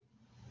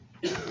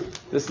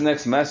This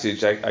next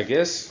message, I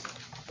guess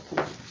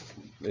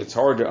it's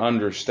hard to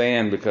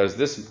understand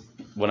because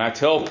when I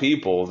tell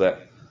people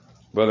that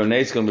Brother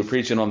Nate's going to be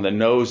preaching on the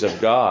nose of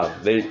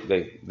God,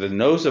 the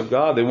nose of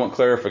God, they want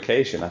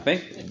clarification. I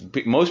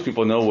think most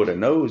people know what a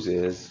nose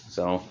is.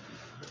 So,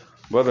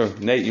 Brother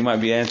Nate, you might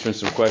be answering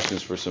some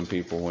questions for some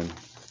people when you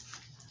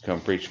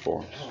come preach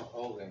for us.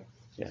 Oh, okay.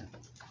 Yeah.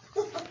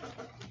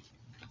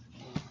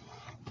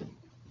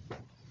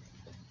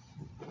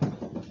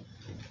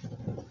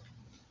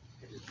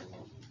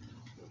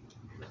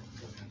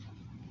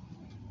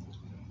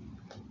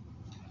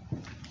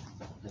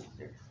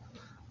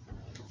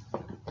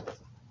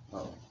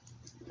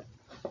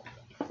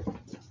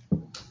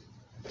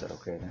 Is that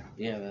okay now?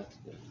 Yeah, that's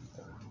good.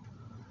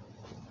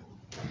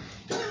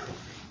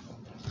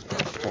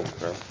 Thanks,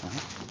 brother.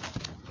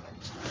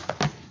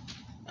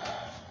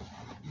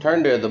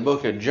 Turn to the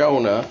book of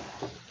Jonah,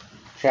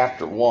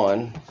 chapter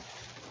 1.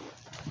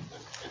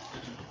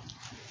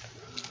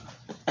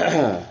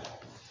 Good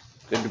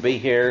to be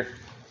here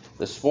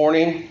this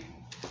morning.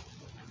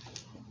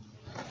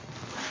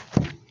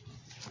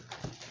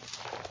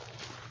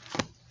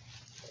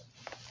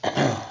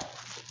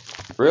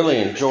 Really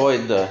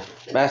enjoyed the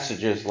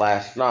messages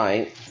last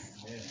night,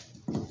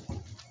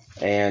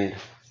 and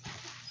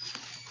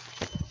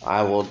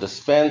I will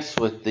dispense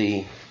with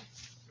the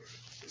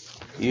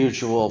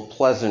usual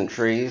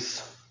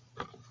pleasantries,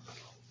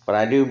 but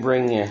I do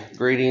bring you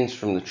greetings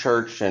from the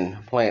church in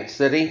Plant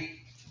City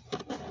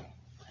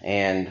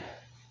and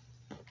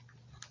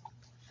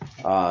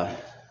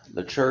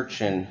the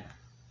church in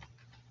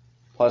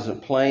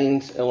Pleasant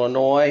Plains,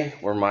 Illinois,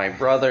 where my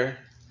brother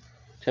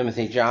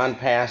Timothy John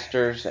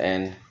pastors,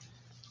 and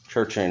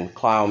church in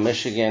Clow,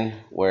 Michigan,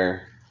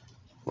 where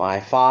my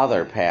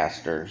father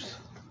pastors.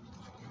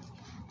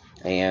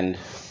 And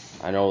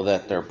I know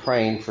that they're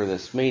praying for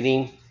this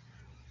meeting.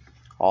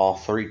 All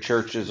three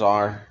churches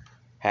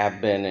have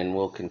been, and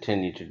will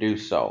continue to do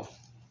so.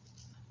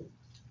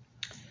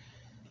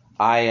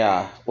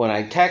 When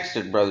I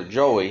texted Brother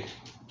Joey,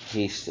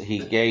 he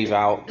gave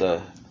out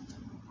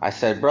I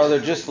said, brother,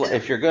 just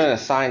if you're going to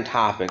assign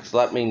topics,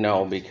 let me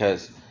know,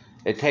 because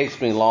it takes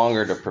me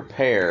longer to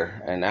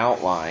prepare an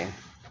outline.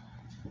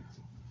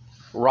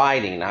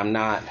 Writing, I'm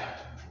not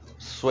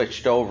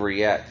switched over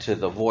yet to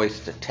the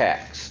voice to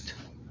text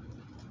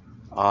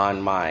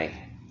on my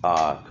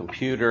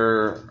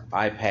computer,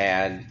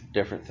 iPad,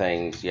 different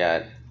things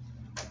yet.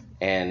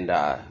 And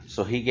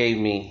so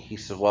he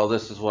said, well,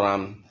 this is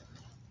what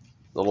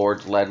the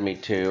Lord's led me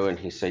to. And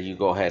he said, you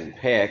go ahead and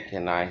pick.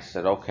 And I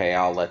said, okay,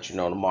 I'll let you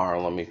know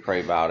tomorrow. Let me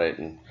pray about it.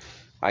 And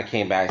I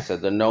came back and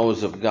said, the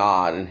nose of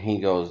God. And he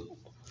goes,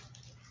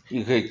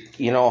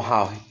 you know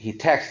how he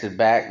texted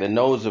back, the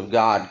nose of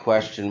God, ?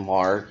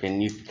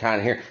 And you could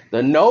kind of hear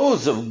the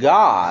nose of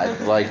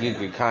God, like you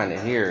could kind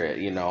of hear it,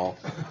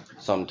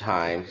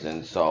 sometimes.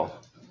 And so,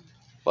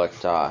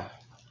 but,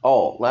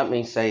 let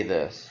me say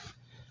this.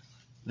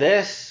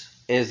 This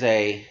is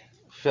a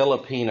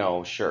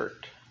Filipino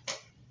shirt.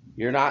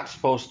 You're not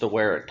supposed to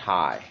wear a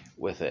tie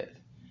with it.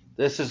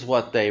 This is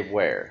what they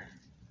wear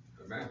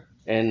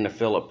in the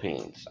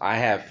Philippines. I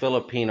have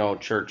Filipino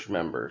church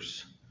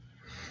members,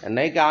 and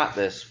they got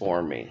this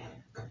for me.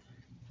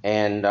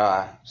 And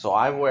so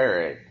I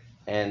wear it.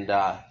 And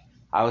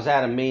I was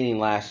at a meeting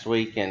last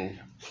week in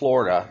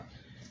Florida,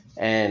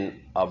 and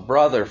a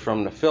brother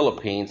from the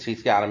Philippines,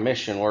 he's got a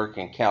mission work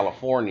in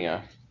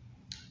California,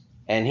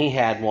 and he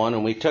had one,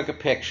 and we took a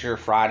picture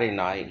Friday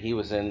night. He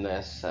was in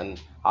this,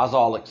 and I was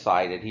all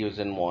excited. He was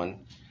in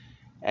one.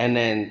 And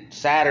then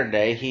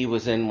Saturday, he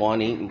was in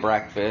one eating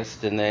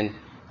breakfast, and then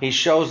he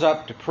shows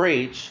up to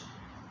preach,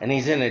 and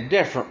he's in a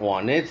different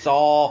one. It's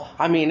silk,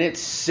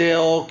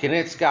 and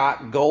it's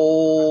got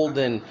gold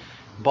and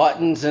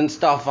buttons and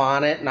stuff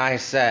on it. And I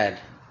said,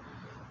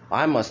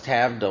 I must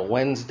have the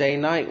Wednesday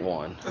night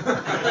one.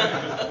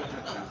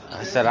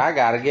 I said, I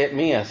got to get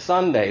me a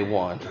Sunday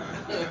one.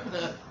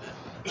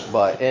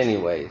 But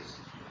anyways,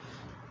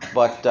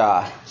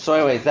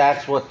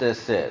 that's what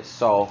this is.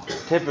 So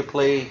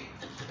typically,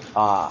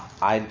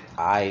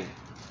 I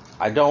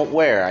don't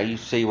wear. You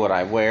see what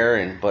I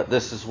wear, but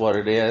this is what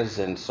it is,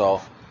 and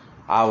so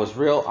I was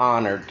real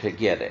honored to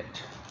get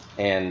it,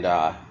 and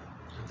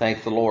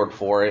thank the Lord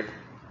for it.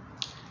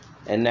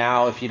 And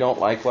now, if you don't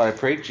like what I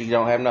preach, you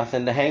don't have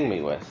nothing to hang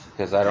me with,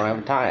 because I don't have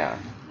a tie on.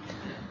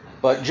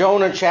 But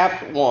Jonah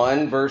chapter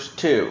 1, verse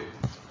 2,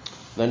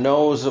 the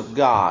nose of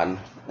God.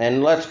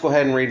 And let's go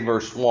ahead and read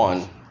verse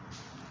 1.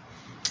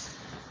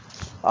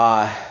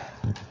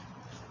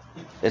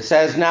 It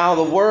says, now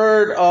the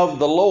word of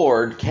the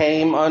Lord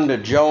came unto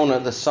Jonah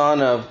the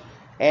son of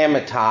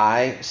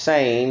Amittai,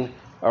 saying,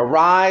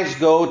 arise,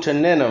 go to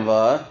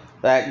Nineveh,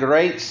 that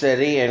great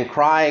city, and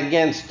cry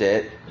against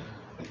it,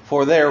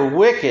 for their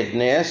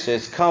wickedness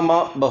is come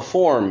up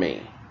before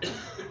me.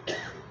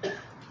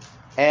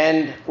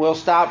 And we'll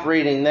stop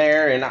reading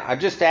there, and I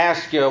just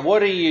ask you, what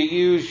do you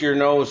use your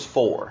nose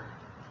for?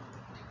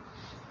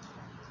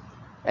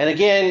 And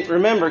again,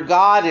 remember,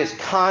 God is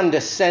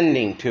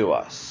condescending to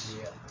us.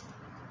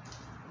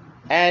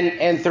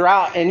 And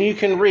throughout, and you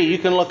can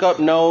look up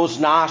nose,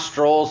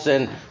 nostrils,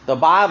 and the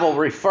Bible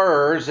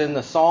refers in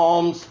the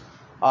Psalms,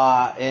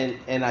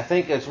 and I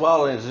think as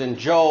well as in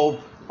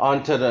Job,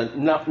 onto the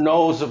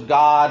nose of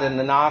God and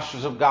the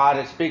nostrils of God.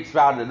 It speaks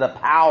about the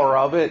power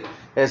of it,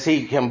 as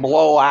he can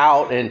blow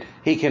out and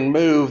he can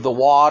move the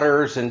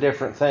waters and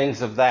different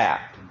things of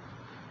that.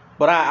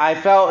 But I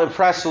felt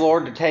impressed the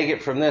Lord to take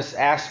it from this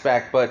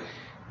aspect, but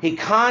he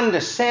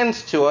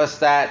condescends to us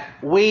that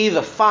we,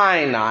 the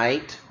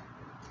finite,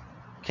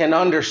 can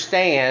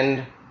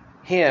understand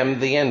him,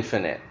 the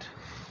infinite.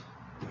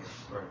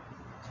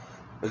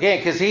 Again,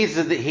 because he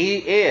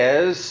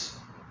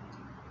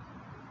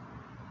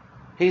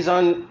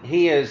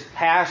is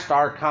past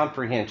our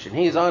comprehension.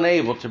 He's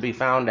unable to be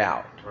found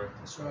out.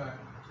 That's right.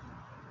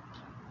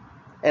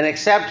 And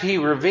except he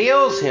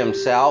reveals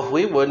himself,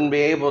 we wouldn't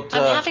be able to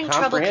I'm having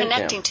trouble comprehend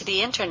connecting him. to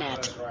the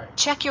internet.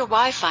 Check your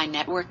Wi-Fi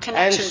network And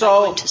connection by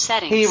so going to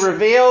settings. he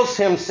reveals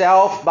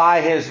himself by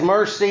his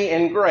mercy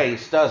and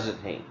grace,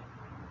 doesn't he?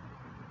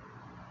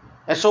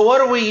 And so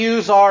what do we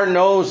use our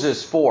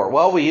noses for?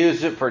 Well, we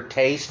use it for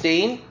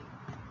tasting,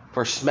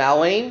 for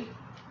smelling,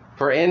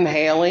 for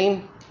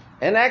inhaling,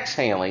 and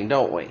exhaling,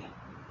 don't we?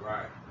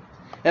 Right.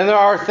 And there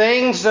are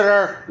things that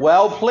are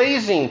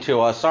well-pleasing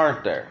to us,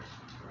 aren't there?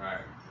 Right.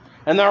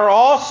 And there are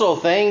also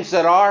things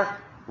that are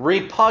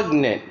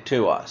repugnant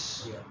to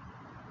us. Yeah.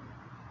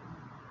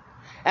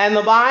 And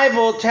the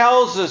Bible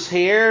tells us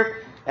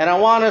here, and I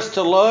want us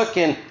to look,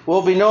 and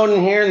we'll be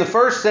noting here, and the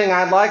first thing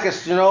I'd like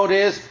us to note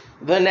is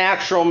the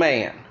natural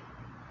man.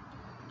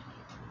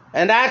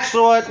 And that's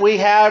what we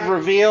have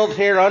revealed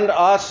here unto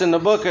us in the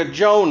book of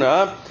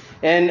Jonah,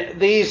 in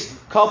these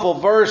couple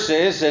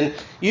verses. And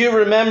you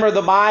remember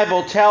the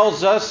Bible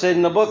tells us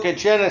in the book of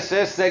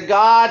Genesis that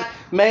God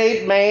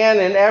made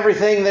man, and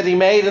everything that he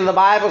made, and the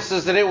Bible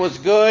says that it was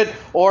good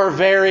or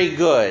very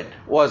good,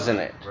 wasn't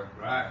it?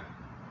 Right.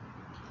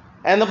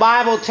 And the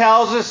Bible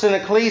tells us in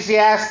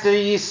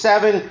Ecclesiastes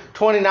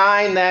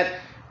 7:29 that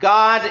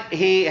God,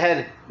 he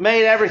had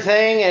made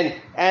everything,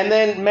 and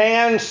then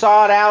man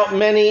sought out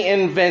many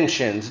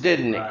inventions,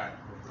 didn't he? Right.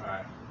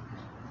 Right.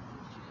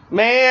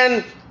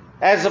 Man,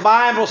 as the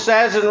Bible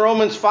says in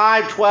Romans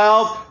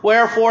 5:12,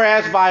 wherefore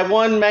as by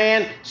one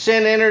man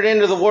sin entered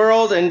into the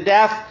world, and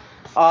death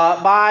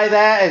by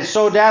that, and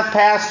so death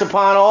passed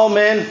upon all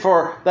men,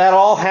 for that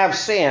all have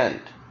sinned.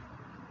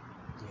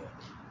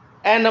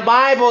 And the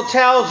Bible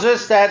tells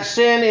us that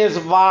sin is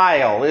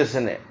vile,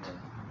 isn't it?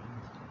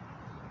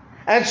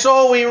 And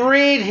so we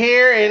read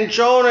here in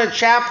Jonah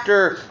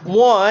chapter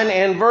 1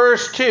 and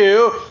verse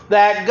 2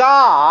 that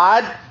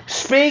God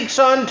speaks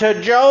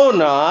unto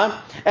Jonah,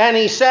 and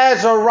he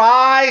says,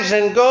 arise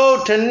and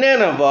go to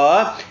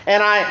Nineveh.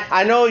 And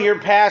I know your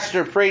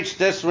pastor preached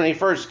this when he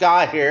first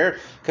got here,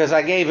 because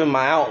I gave him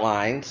my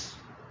outlines.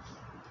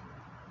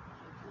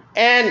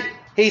 And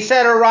he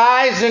said,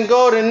 arise and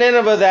go to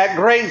Nineveh, that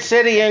great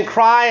city, and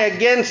cry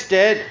against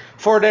it,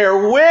 for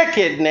their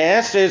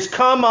wickedness is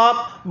come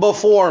up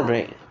before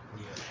me.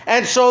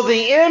 And so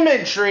the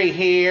imagery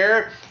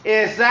here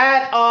is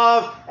that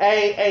of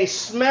a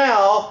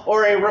smell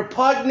or a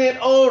repugnant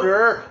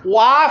odor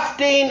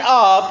wafting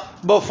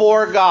up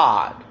before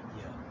God.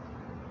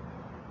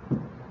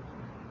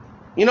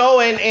 You know,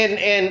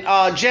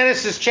 in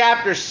Genesis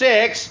chapter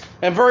 6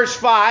 and verse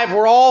 5,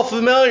 we're all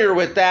familiar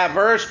with that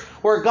verse,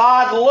 where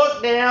God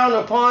looked down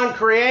upon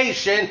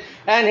creation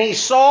and he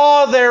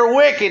saw their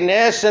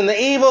wickedness and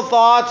the evil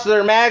thoughts, their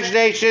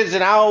imaginations,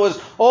 and how it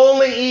was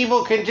only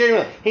evil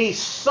continually. He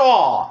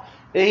saw.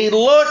 He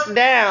looked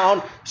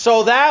down,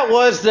 so that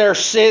was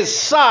his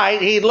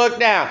sight. He looked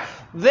down.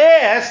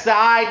 This, the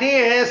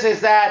idea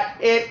is that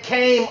it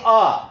came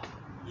up.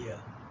 Yeah.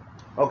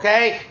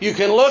 Okay? You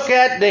can look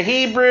at the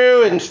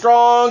Hebrew and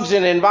Strong's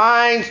and in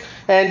Vines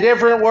and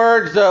different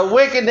words. The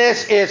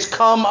wickedness is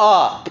come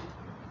up.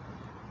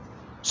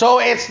 So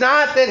it's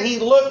not that he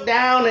looked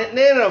down at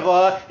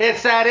Nineveh,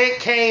 it's that it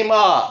came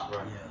up. Yeah.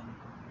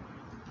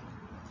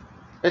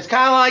 It's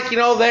kind of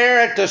like,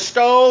 there at the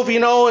stove, in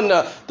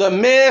the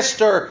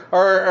mist,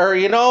 or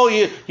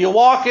you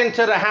walk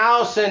into the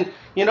house and,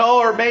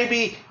 or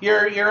maybe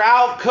you're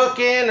out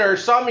cooking or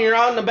something, you're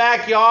out in the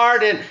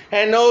backyard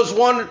and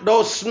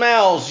those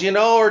smells,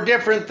 or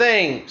different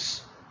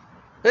things.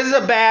 This is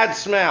a bad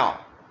smell.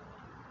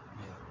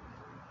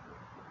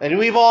 And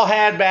we've all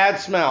had bad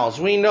smells.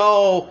 We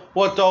know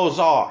what those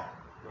are.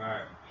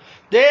 Right.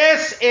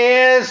 This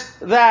is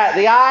that.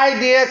 The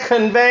idea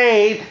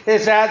conveyed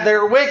is that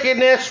their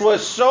wickedness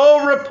was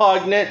so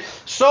repugnant,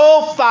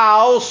 so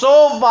foul,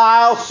 so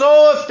vile,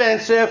 so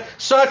offensive,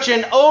 such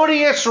an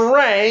odious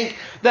rank,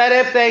 that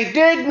if they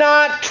did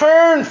not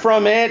turn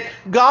from it,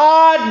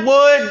 God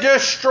would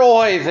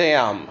destroy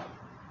them.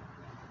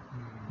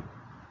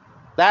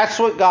 That's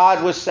what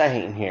God was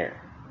saying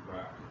here.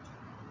 Right.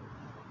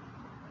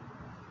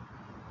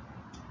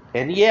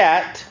 And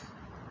yet,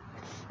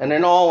 and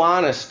in all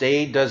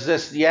honesty, does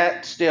this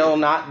yet still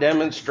not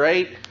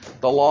demonstrate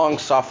the long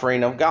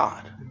suffering of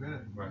God?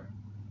 Amen. Right.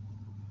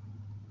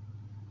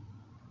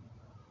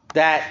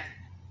 That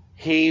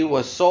he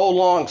was so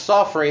long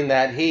suffering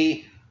that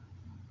he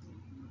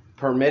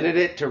permitted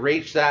it to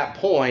reach that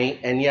point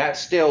and yet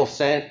still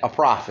sent a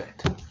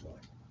prophet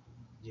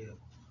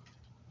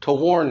to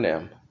warn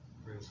them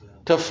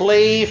to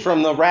flee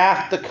from the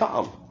wrath to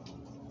come.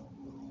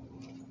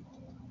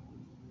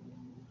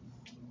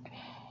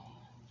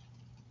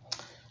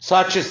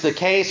 Such is the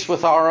case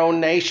with our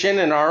own nation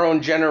and our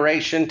own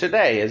generation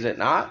today, is it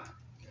not?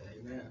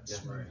 Amen.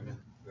 That's right.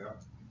 Yeah.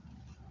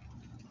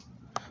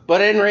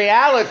 But in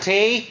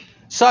reality,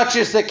 such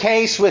is the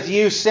case with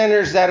you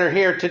sinners that are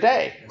here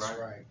today. That's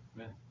right.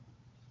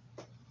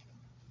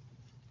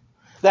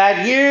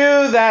 That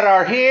you that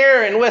are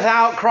here and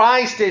without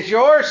Christ as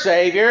your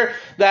Savior,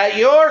 that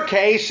your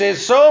case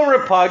is so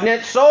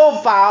repugnant, so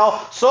foul,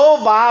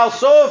 so vile,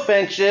 so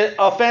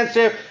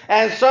offensive,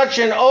 and such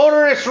an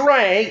odorous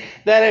rank,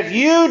 that if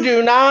you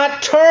do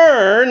not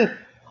turn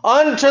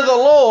unto the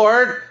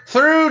Lord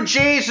through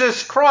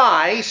Jesus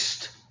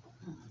Christ,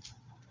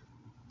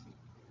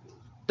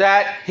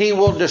 that He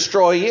will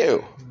destroy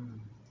you.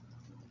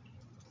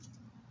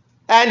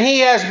 And He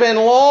has been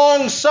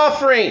long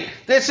suffering.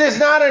 This is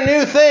not a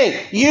new thing.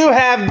 You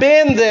have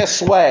been this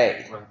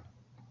way.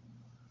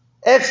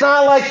 It's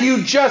not like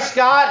you just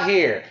got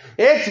here.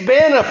 It's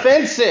been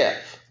offensive.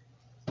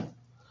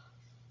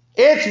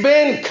 It's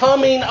been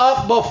coming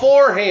up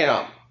before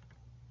Him.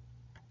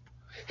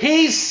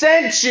 He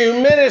sent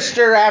you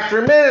minister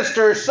after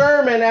minister,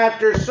 sermon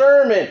after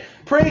sermon,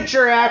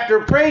 preacher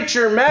after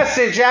preacher,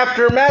 message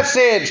after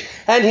message,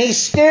 and He's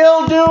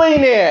still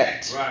doing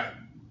it. Right.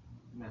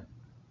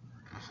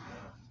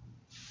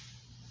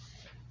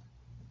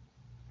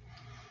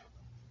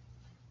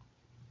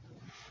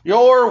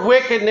 Your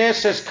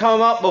wickedness has come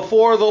up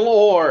before the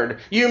Lord.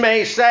 You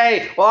may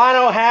say, well, I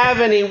don't have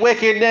any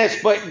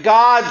wickedness, but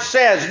God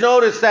says,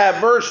 notice that,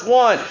 verse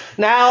 1,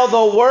 now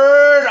the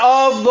word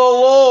of the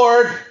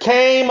Lord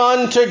came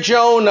unto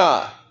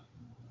Jonah.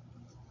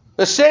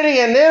 The city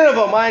of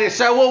Nineveh might have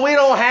said, well, we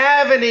don't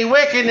have any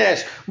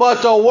wickedness,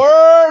 but the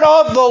word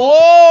of the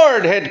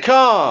Lord had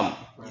come.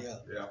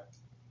 Yeah.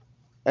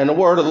 And the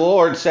word of the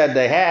Lord said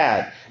they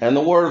had. And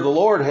the word of the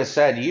Lord has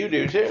said, you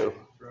do too.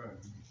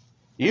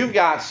 You've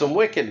got some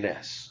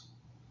wickedness.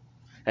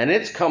 And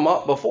it's come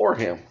up before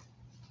Him.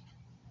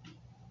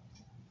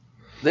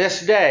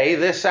 This day,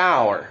 this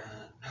hour.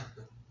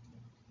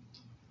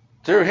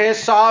 Through His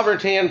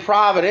sovereignty and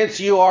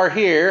providence, you are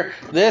here,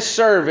 this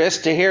service,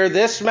 to hear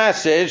this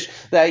message,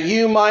 that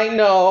you might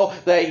know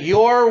that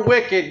your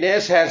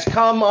wickedness has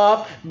come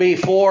up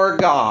before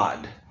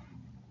God.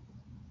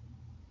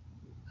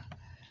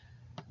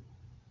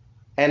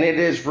 And it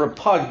is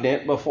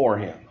repugnant before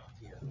Him.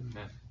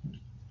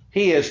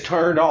 He is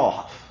turned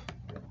off.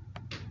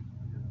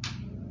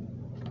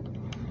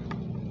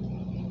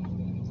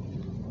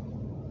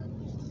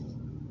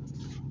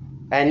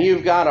 And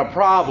you've got a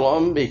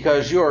problem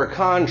because you're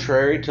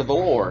contrary to the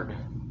Lord.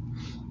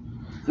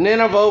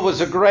 Nineveh was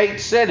a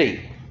great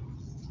city.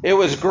 It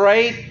was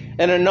great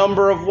in a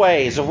number of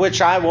ways, of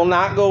which I will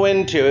not go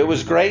into. It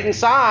was great in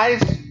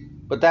size,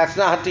 but that's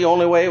not the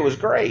only way it was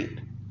great.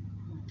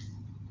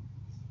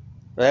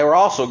 They were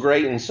also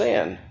great in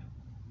sin.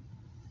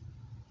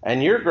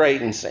 And you're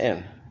great in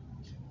sin.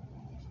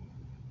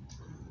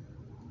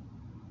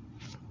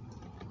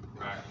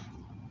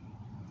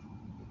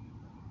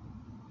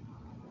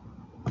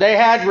 They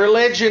had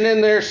religion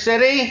in their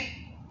city.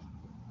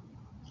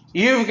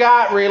 You've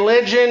got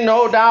religion,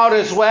 no doubt,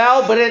 as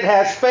well, but it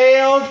has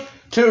failed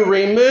to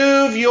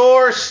remove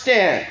your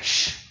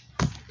stench.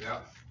 Yeah.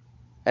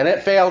 And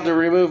it failed to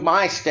remove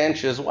my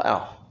stench as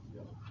well.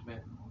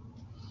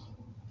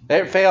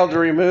 It failed to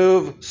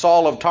remove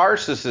Saul of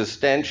Tarsus'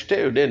 stench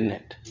too, didn't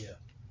it? Yeah.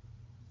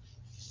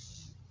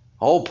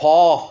 Oh,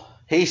 Paul,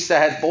 he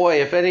said,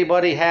 boy, if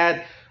anybody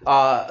had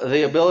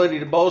the ability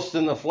to boast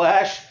in the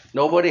flesh,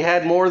 nobody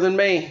had more than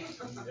me.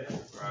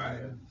 Right.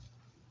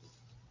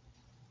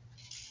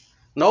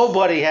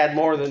 Nobody had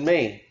more than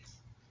me.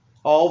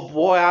 Oh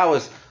boy, I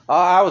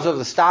was of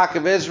the stock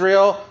of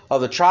Israel,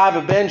 of the tribe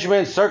of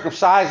Benjamin,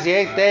 circumcised the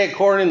 8th day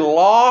according to the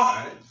law,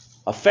 Right.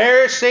 a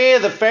Pharisee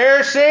of the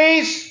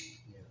Pharisees.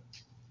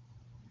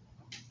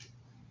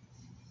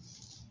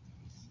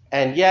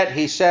 And yet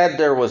he said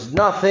there was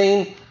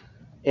nothing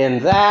in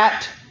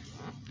that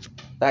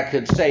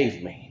could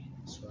save me.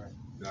 That's right.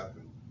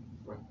 Nothing.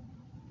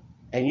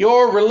 And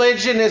your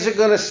religion isn't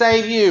going to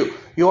save you.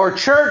 Your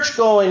church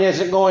going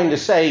isn't going to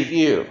save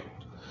you.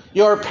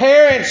 Your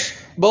parents'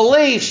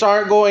 beliefs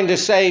aren't going to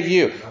save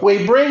you.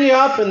 We bring you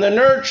up in the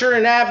nurture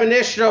and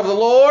admonition of the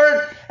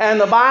Lord,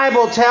 and the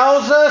Bible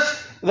tells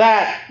us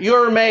that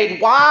you're made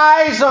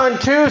wise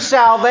unto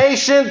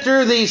salvation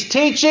through these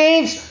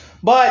teachings,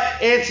 but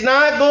it's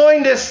not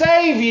going to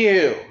save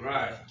you.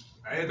 Right.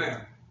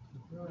 Amen.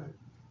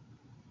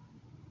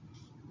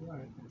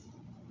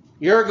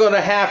 You're going to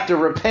have to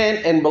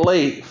repent and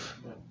believe.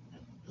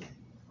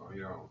 Oh,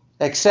 yeah.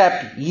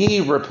 Except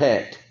ye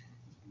repent,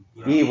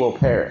 ye will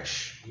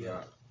perish.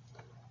 Yeah.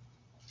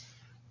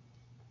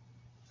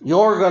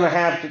 You're going to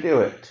have to do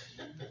it.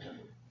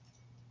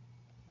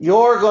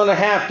 You're going to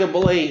have to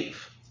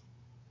believe.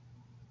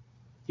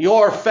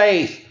 Your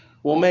faith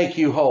will make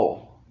you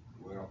whole.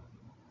 Well,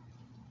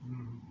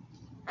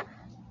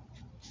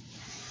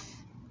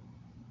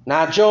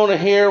 Now Jonah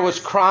here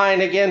was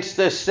crying against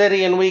this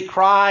city, and we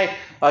cry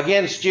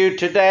against you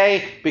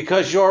today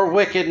because your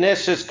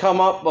wickedness has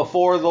come up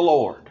before the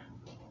Lord.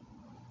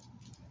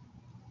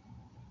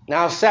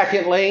 Now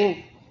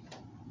secondly,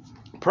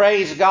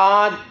 praise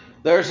God,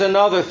 there's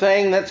another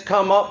thing that's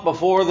come up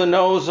before the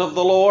nose of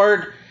the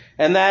Lord,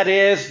 and that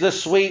is the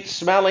sweet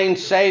smelling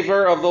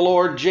savor of the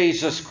Lord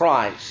Jesus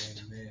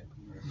Christ.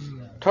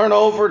 Turn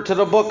over to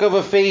the book of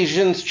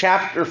Ephesians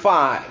chapter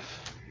 5.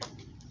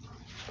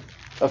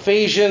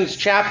 Ephesians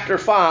chapter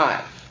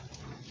 5.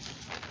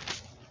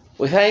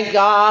 We thank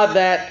God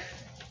that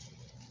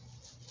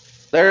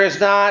there is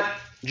not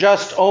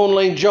just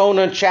only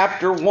Jonah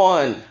chapter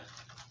 1,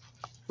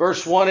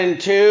 verse 1 and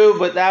 2,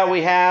 but that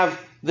we have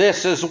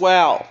this as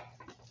well.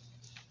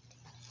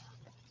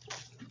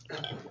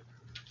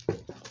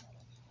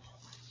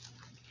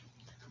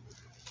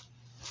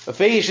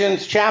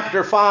 Ephesians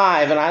chapter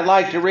 5, and I'd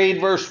like to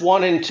read verse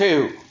 1 and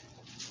 2.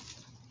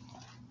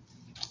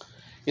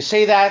 You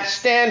see, that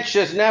stench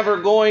is never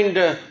going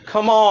to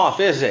come off,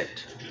 is it?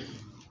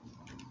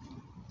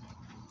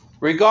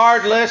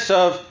 Regardless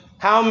of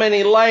how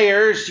many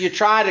layers you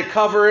try to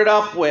cover it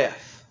up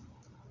with.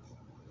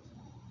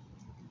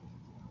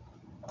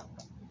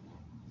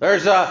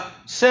 There's a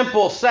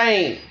simple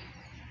saying,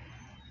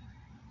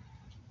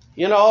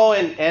 you know,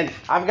 and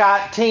I've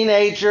got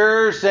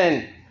teenagers,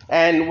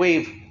 and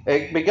we've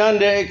begun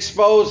to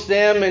expose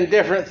them in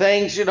different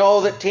things, you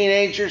know, that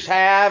teenagers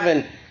have,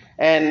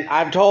 and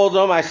I've told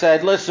them, I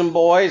said, listen,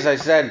 boys, I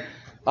said,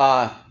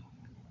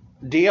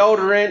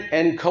 deodorant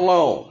and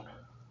cologne.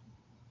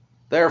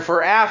 They're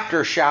for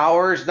after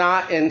showers,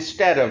 not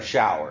instead of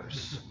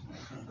showers.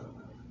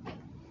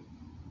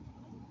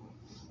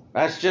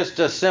 That's just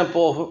a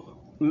simple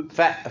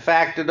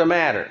fact of the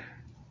matter.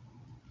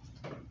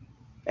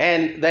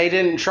 And they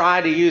didn't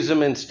try to use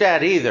them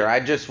instead either.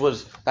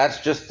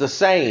 That's just the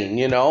saying,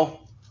 you know.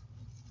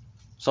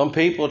 Some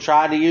people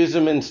try to use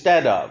them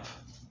instead of.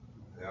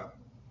 yeah.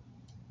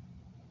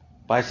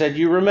 But I said,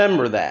 you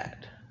remember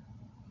that.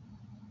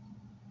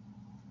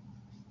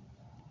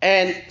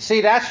 And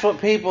see, that's what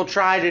people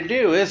try to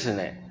do, isn't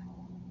it?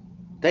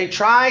 They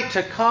try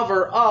to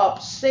cover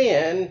up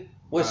sin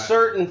with Right.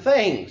 certain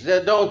things,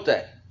 don't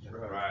they?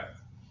 Right.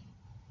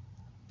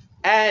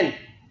 And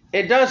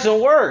it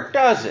doesn't work,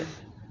 does it?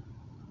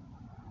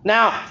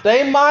 Now,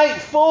 they might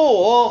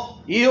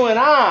fool you and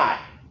I,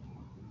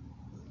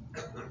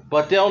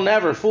 but they'll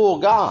never fool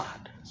God.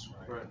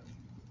 Right.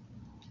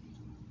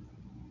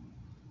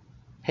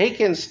 He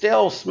can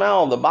still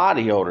smell the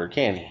body odor,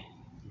 can't he?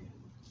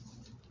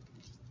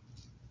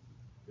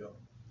 Yep.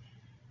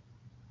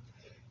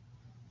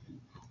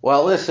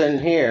 Well, listen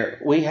here.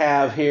 We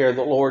have here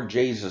the Lord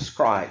Jesus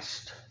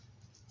Christ.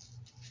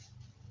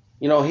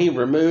 You know, he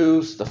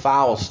removes the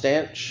foul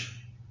stench.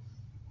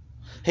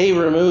 He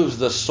removes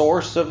the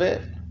source of it.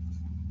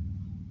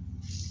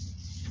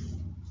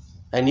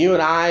 And you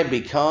and I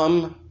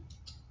become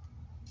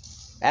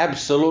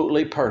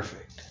absolutely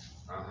perfect.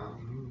 Uh-huh.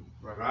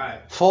 Right.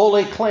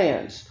 Fully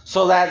cleansed.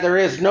 So that there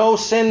is no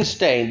sin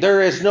stain.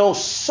 There is no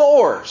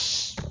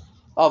source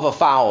of a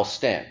foul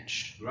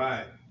stench.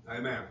 Right.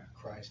 Amen.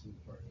 Christ in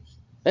first.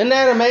 Isn't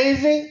that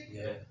amazing?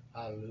 Yeah.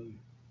 Hallelujah.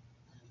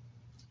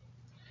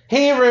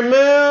 He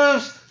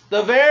removes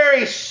the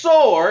very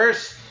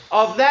source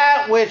of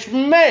that which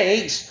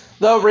makes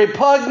the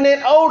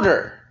repugnant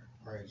odor.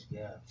 Praise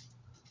God.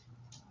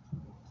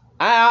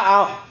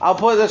 I'll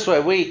put it this way.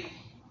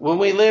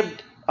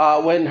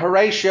 When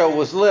Horatio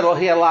was little,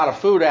 he had a lot of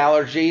food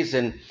allergies,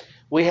 and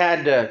we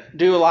had to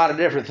do a lot of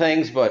different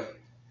things, but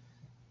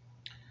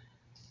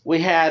we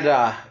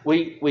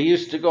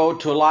used to go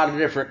to a lot of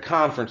different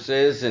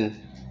conferences,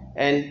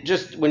 and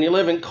just when you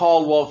live in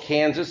Caldwell,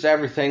 Kansas,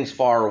 everything's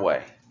far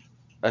away.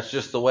 That's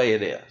just the way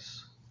it is.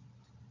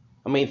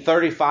 I mean,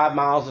 35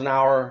 miles an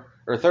hour,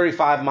 or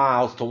 35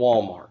 miles to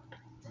Walmart.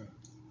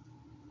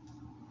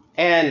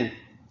 And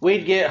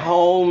we'd get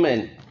home,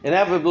 and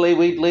inevitably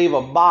we'd leave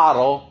a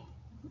bottle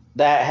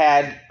that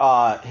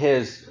had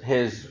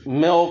his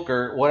milk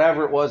or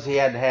whatever it was he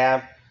had to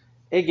have.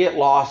 It'd get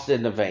lost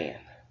in the van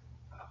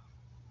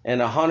in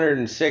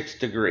 106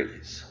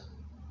 degrees.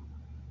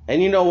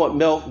 And you know what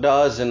milk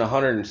does in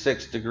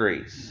 106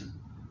 degrees?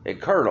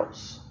 It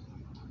curdles.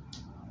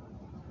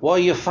 Well,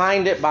 you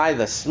find it by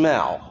the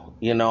smell,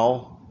 you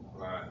know.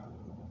 Right.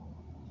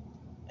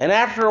 And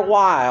after a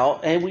while,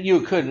 and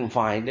you couldn't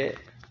find it.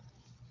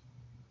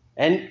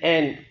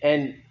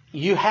 And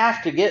you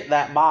have to get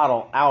that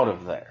bottle out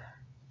of there.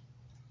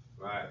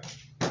 Right.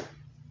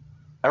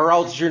 Or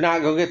else you're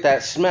not going to get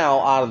that smell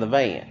out of the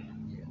van.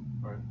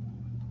 Right.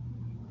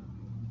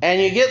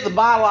 And you get the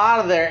bottle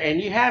out of there,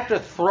 and you have to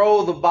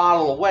throw the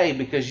bottle away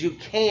because you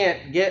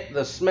can't get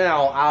the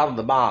smell out of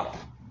the bottle.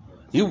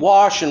 You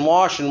wash and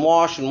wash and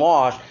wash and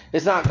wash.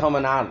 It's not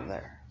coming out of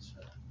there.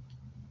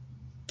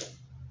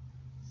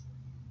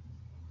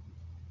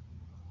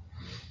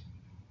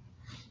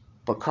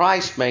 But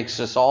Christ makes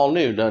us all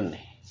new, doesn't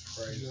he?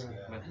 Praise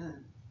God.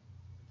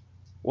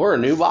 We're a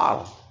new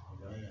bottle.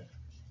 Amen.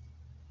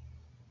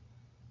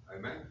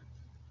 Amen.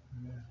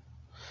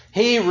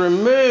 He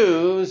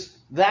removes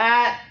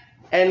that,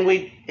 and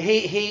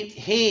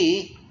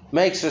he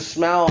makes us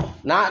smell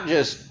not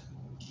just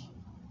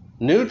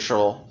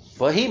neutral,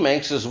 but he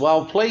makes us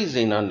well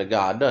pleasing unto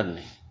God, doesn't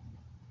he?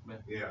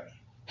 Yeah.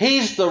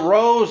 He's the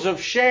rose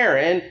of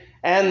Sharon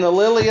and the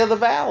lily of the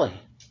valley.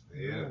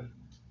 Yeah.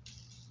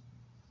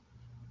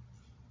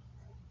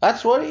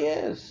 That's what he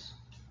is.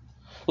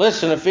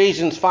 Listen,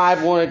 Ephesians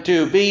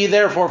 5:1-2. Be ye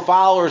therefore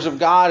followers of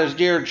God as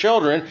dear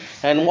children,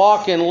 and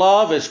walk in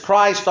love as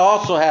Christ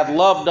also hath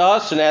loved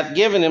us, and hath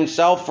given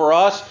himself for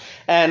us,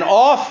 an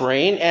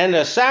offering and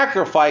a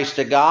sacrifice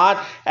to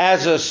God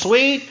as a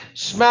sweet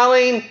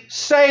smelling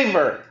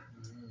savor.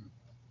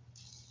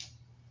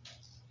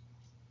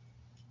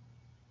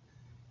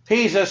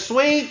 He's a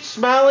sweet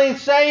smelling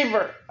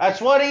savor. That's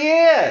what he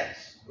is.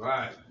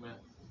 Right.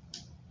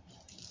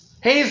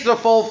 He's the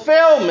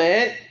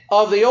fulfillment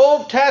of the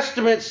Old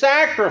Testament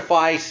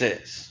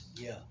sacrifices.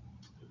 Yeah.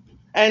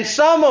 And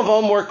some of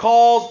them were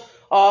called,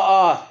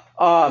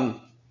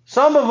 some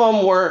of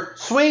them were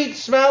sweet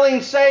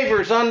smelling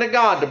savors unto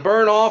God, the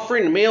burnt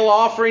offering, the meal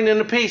offering,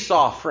 and the peace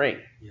offering.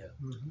 Yeah.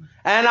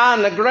 And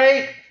on the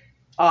great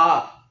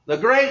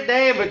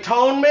Day of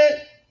Atonement,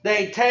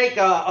 they take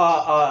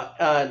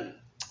what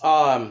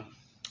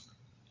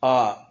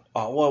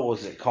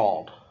was it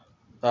called?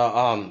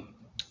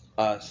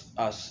 A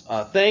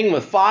thing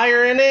with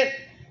fire in it,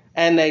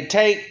 and they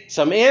take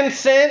some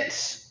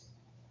incense,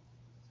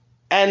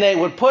 and they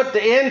would put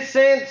the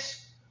incense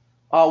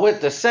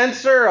with the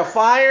censer of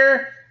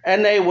fire,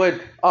 and they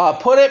would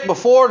put it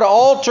before the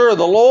altar of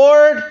the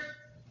Lord,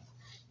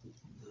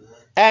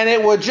 and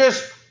it would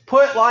just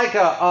put like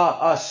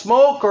a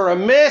smoke or a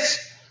mist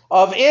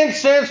of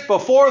incense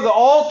before the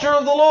altar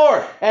of the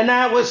Lord, and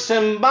that was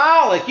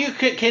symbolic.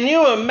 Can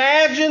you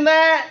imagine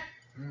that?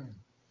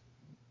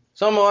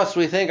 Some of us,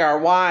 we think our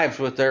wives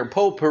with their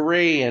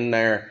potpourri and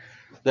their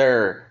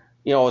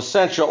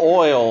essential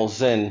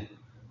oils and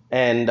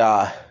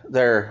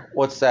their,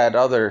 what's that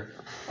other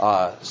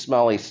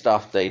smelly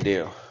stuff they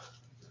do?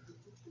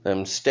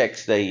 Them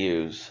sticks they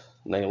use.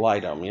 And they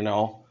light them,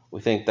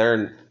 We think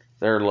they're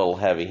a little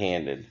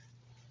heavy-handed.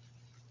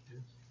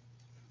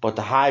 But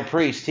the high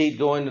priest, he'd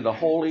go into the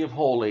Holy of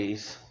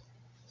Holies,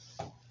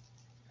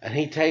 and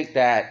he'd take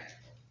that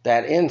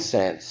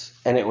incense,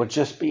 and it would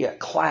just be a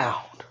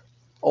cloud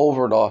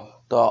over the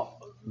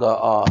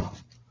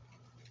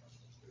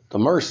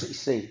mercy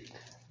seat.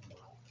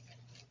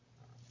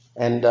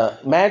 And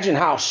imagine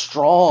how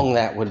strong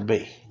that would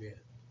be.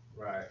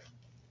 Right.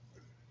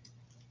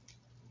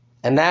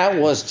 And that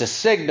was to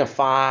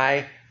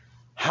signify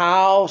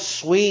how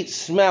sweet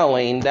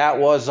smelling that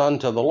was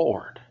unto the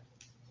Lord.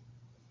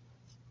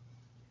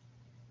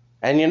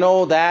 And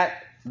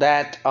that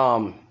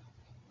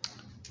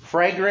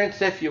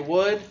fragrance, if you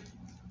would,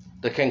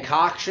 the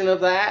concoction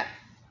of that,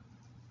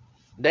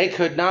 they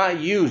could not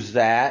use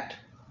that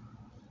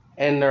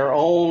in their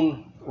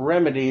own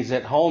remedies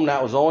at home.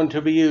 That was only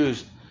to be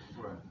used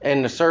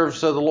in the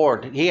service of the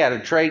Lord.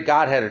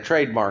 God had a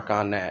trademark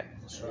on that.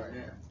 That's right.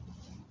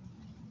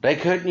 They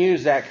couldn't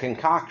use that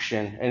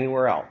concoction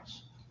anywhere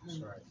else. That's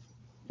right.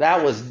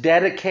 That was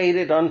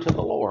dedicated unto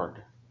the Lord.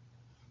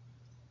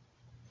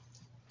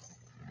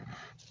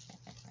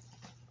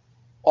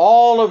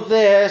 All of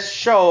this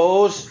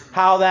shows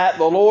how that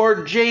the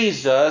Lord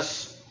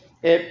Jesus,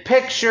 it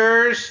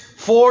pictures,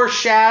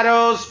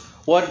 foreshadows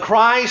what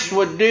Christ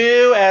would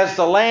do as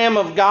the Lamb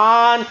of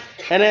God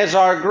and as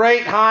our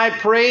great high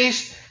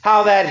priest,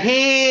 how that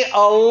he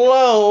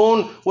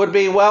alone would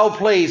be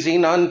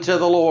well-pleasing unto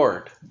the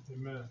Lord.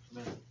 Amen.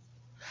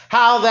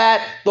 How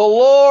that the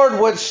Lord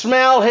would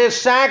smell his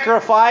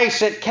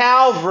sacrifice at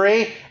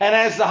Calvary, and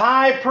as the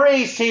high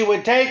priest, he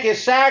would take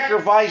his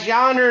sacrifice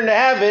yonder into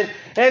heaven,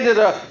 into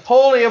the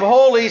Holy of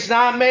Holies,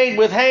 not made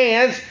with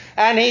hands,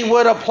 and he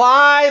would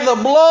apply the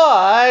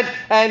blood,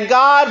 and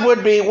God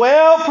would be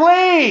well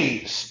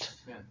pleased.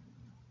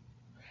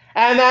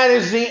 And that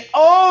is the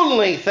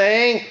only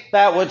thing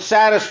that would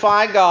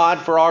satisfy God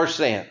for our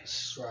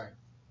sins. That's right.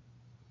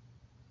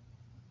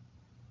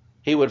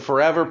 He would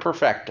forever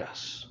perfect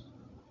us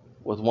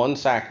with one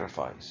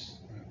sacrifice.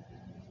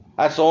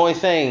 That's the only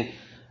thing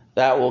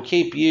that will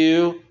keep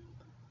you,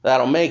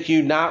 that'll make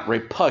you not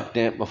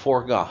repugnant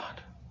before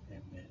God.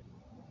 Amen.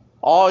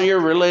 All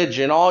your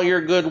religion, all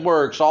your good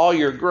works, all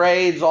your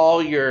grades,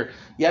 all your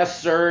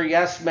yes sir,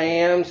 yes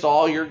ma'ams,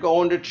 all your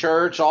going to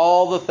church,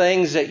 all the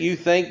things that you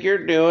think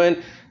you're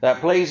doing that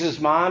pleases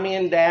mommy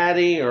and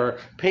daddy or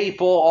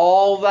people,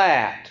 all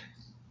that.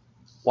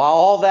 While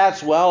all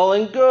that's well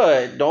and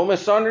good, don't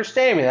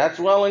misunderstand me, that's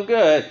well and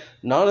good,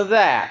 none of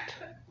that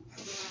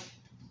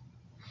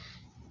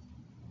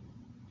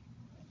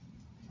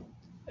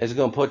is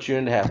going to put you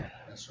into heaven.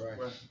 That's right.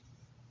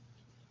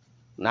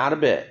 Not a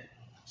bit.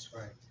 That's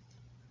right.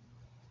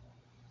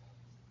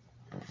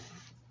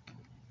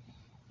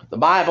 The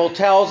Bible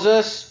tells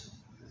us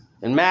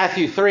in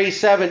Matthew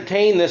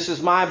 3:17, this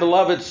is my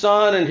beloved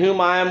Son in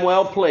whom I am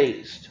well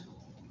pleased.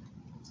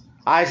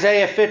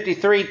 Isaiah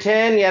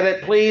 53:10, yet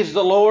it pleased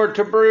the Lord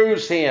to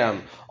bruise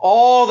him.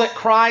 All that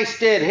Christ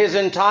did, his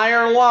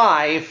entire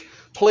life,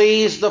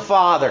 pleased the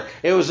Father.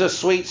 It was a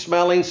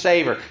sweet-smelling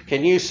savor.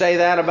 Can you say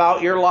that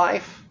about your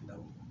life?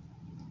 No.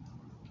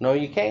 No,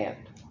 you can't.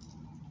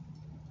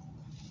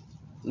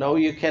 No,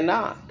 you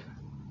cannot.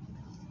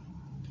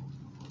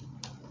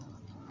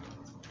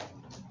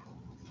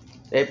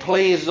 It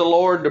pleased the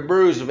Lord to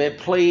bruise him. It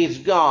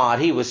pleased God.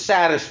 He was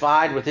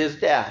satisfied with his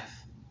death.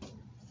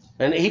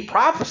 And he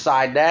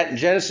prophesied that in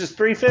Genesis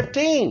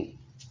 3:15.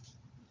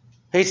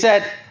 He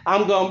said,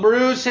 I'm going to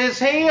bruise his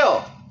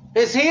heel.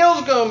 His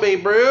heel's going to be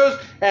bruised,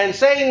 and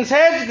Satan's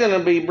head's going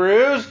to be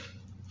bruised.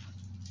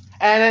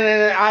 And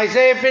in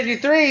Isaiah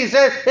 53, he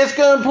said, it's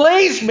going to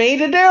please me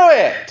to do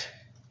it.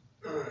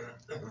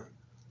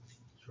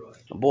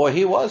 Boy,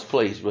 he was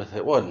pleased with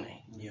it, wasn't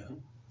he? Yeah.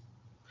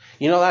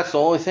 You know, that's the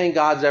only thing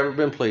God's ever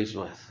been pleased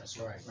with. That's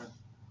right.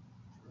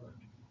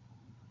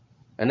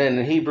 And then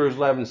in Hebrews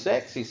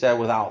 11:6, he said,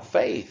 without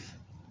faith,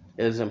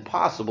 it is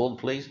impossible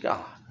to please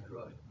God.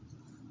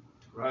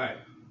 Right.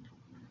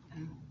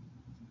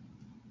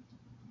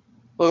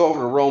 Look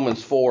over to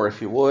Romans 4,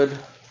 if you would.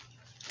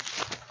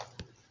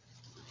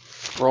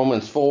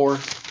 Romans 4.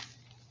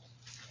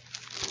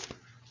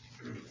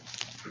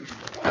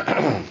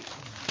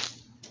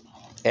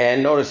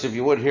 And notice, if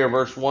you would, here,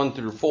 verse 1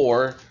 through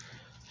 4.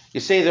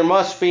 You see, there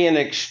must be an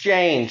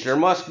exchange. There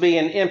must be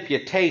an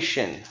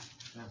imputation.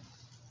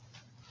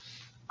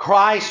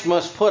 Christ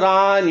must put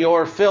on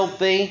your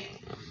filthiness,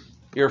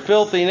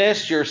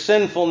 your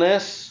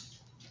sinfulness,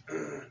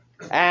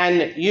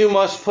 and you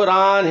must put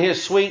on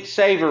his sweet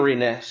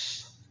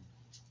savoriness.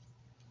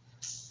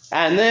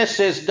 And this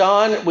is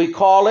done, we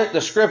call it,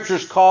 the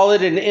scriptures call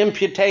it an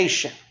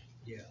imputation.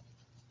 Yeah.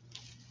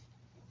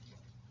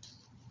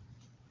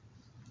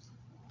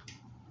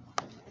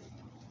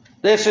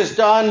 This is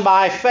done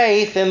by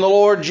faith in the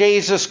Lord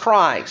Jesus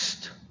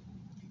Christ.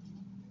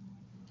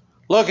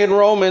 Look in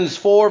Romans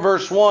 4,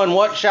 verse 1.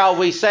 What shall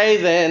we say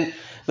then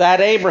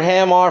that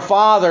Abraham our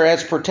father,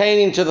 as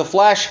pertaining to the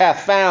flesh,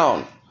 hath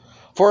found?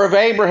 For if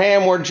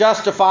Abraham were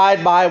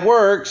justified by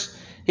works,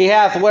 he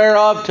hath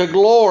whereof to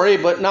glory,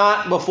 but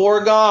not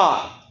before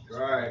God.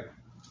 Right.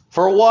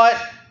 For what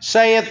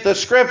saith the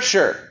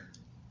Scripture?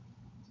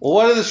 Well,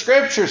 what do the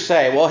Scriptures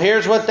say? Well,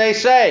 here's what they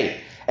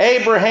say.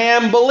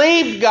 Abraham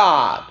believed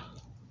God.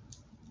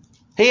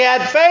 He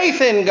had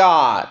faith in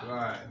God.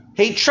 Right.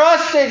 He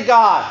trusted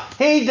God.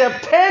 He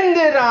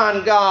depended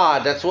on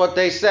God. That's what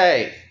they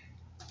say.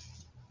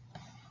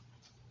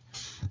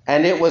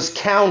 And it was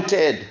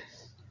counted.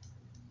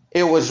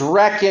 It was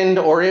reckoned,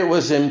 or it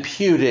was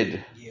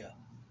imputed Yeah.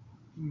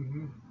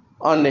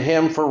 unto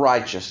him for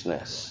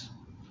righteousness.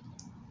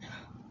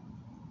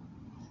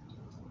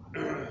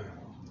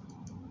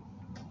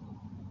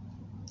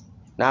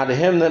 Now to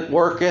him that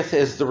worketh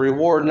is the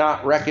reward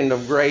not reckoned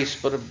of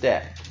grace, but of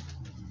debt.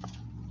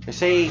 You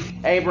see,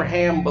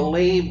 Abraham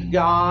believed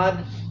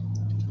God.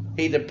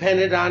 He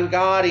depended on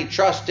God. He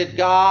trusted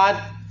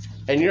God.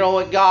 And you know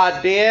what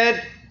God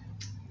did?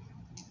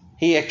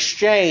 He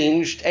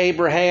exchanged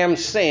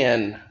Abraham's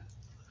sin.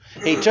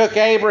 He took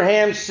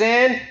Abraham's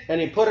sin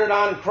and he put it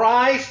on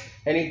Christ.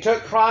 And he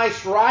took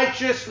Christ's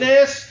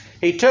righteousness.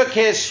 He took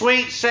his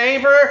sweet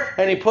savor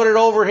and he put it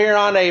over here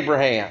on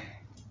Abraham.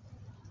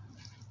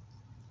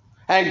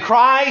 And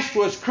Christ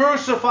was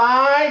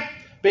crucified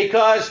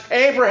because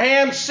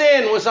Abraham's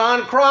sin was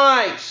on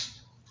Christ.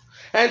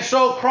 And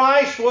so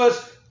Christ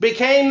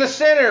became the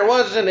sinner,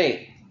 wasn't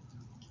he?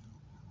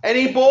 And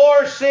he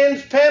bore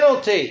sin's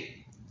penalty.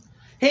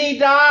 He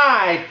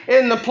died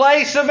in the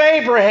place of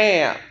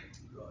Abraham.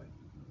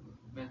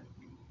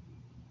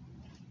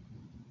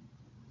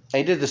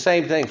 He did the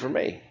same thing for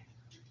me.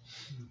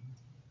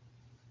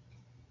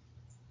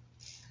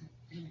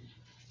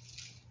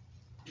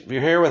 If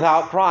you're here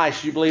without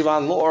Christ, you believe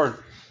on the Lord,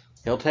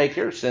 he'll take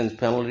your sin's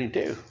penalty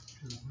too.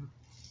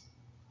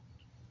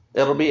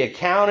 It'll be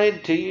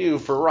accounted to you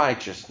for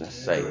righteousness'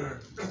 sake.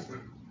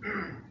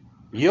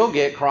 You'll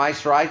get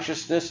Christ's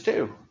righteousness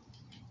too.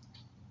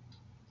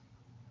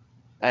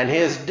 And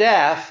his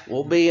death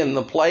will be in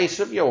the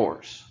place of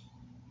yours.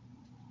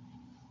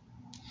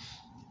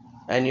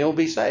 And you'll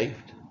be saved.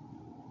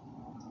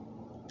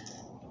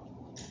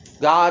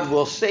 God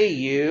will see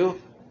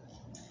you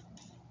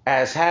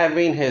as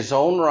having his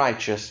own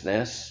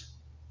righteousness,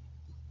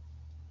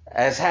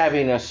 as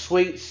having a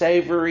sweet,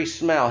 savory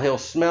smell. He'll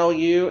smell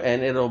you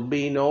and it'll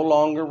be no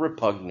longer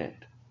repugnant.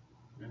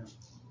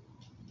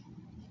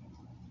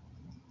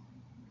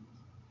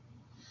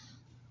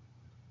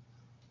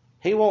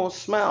 He won't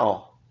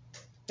smell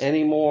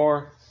any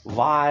more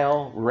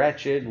vile,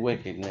 wretched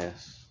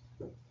wickedness.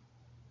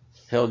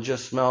 He'll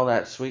just smell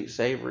that sweet,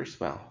 savory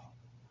smell.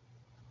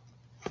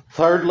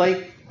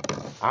 Thirdly,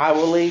 I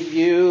will leave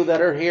you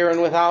that are here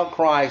and without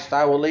Christ.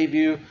 I will leave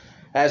you,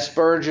 as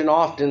Spurgeon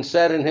often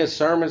said in his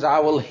sermons, I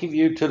will leave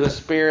you to the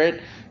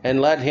Spirit and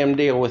let him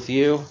deal with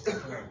you.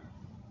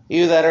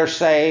 You that are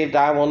saved,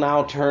 I will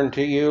now turn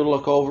to you.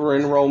 Look over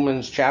in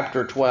Romans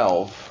chapter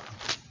 12.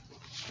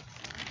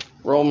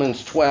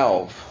 Romans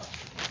 12.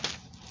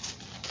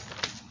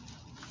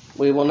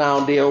 we will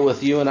now deal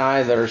with you and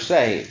I that are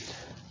saved.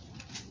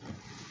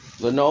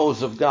 The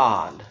nose of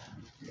God.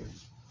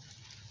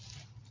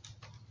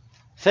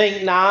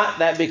 Think not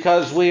that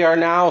because we are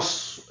now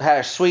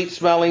have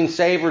sweet-smelling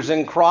savors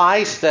in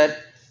Christ that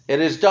it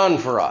is done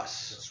for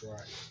us. That's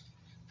right.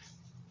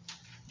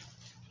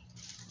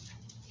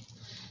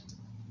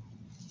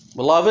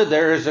 Beloved,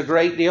 there is a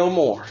great deal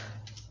more.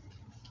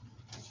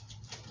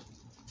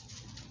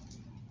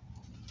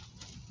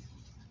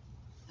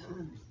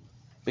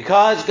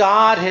 Because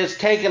God has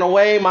taken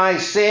away my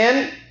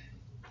sin,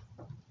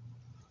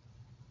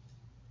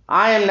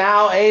 I am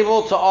now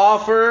able to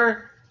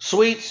offer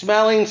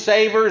sweet-smelling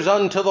savors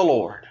unto the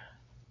Lord.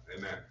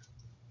 Amen.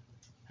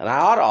 And I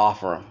ought to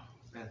offer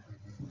them.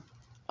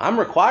 I'm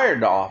required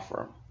to offer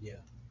them. Yeah.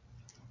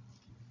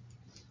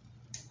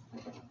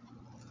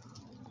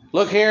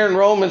 Look here in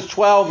Romans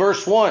 12,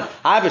 verse 1.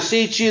 I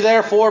beseech you,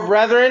 therefore,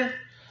 brethren,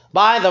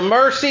 by the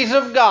mercies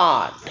of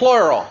God,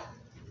 plural.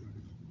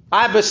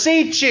 I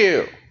beseech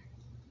you.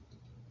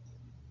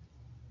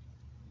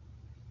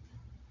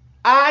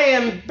 I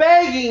am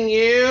begging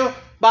you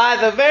by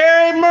the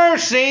very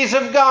mercies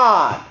of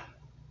God.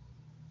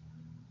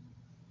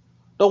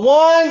 The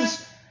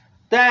ones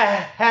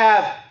that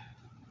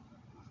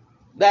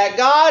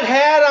God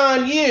had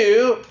on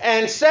you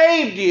and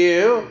saved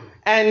you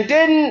and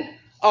didn't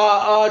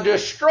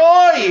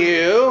destroy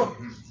you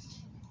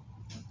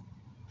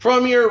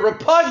from your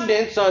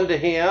repugnance unto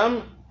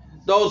Him,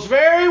 those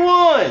very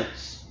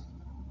ones,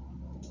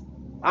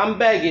 I'm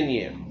begging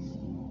you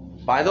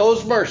by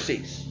those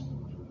mercies.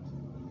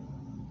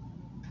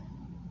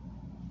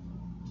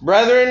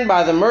 Brethren,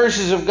 by the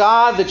mercies of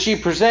God, that ye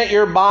present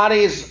your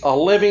bodies a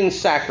living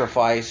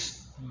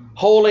sacrifice,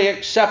 wholly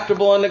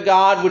acceptable unto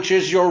God, which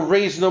is your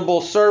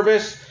reasonable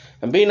service.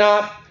 And be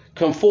not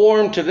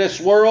conformed to this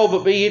world,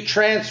 but be ye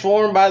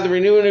transformed by the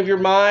renewing of your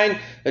mind,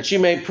 that ye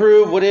may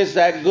prove what is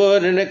that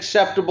good and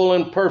acceptable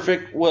and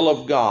perfect will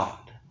of God.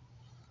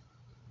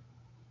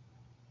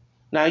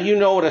 Now you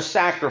know what a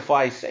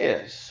sacrifice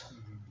is.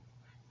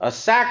 A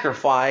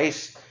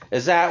sacrifice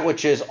is that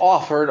which is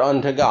offered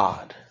unto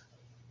God.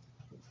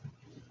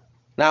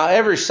 Now,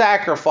 every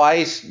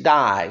sacrifice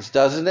dies,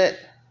 doesn't it?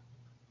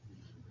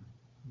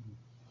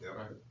 Yep.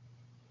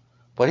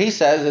 But he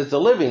says it's a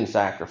living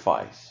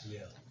sacrifice. Yeah.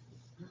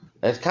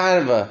 It's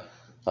kind of a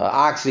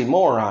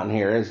oxymoron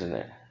here, isn't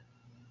it?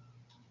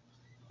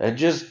 It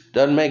just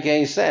doesn't make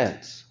any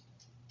sense.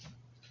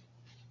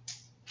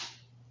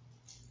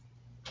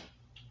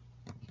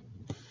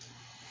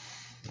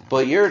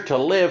 But you're to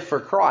live for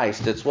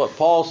Christ. It's what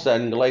Paul said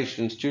in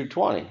Galatians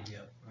 2:20. Yeah.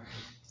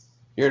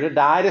 You're to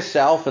die to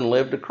self and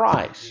live to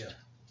Christ. Yeah.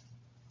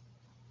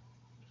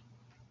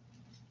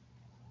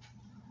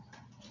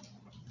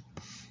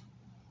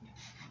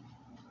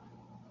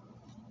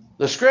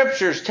 The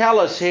scriptures tell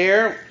us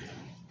here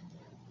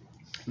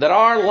that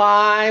our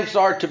lives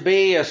are to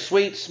be a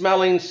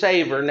sweet-smelling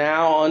savor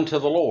now unto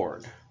the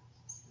Lord.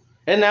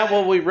 Isn't that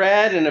what we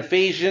read in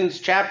Ephesians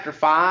chapter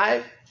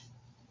 5,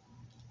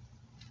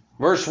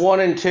 verse 1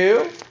 and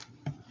 2?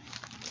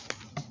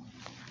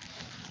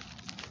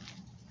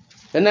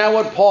 Isn't that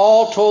what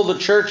Paul told the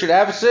church at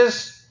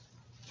Ephesus?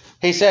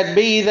 He said,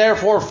 be ye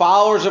therefore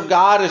followers of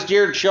God as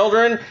dear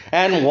children,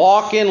 and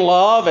walk in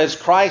love, as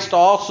Christ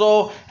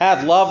also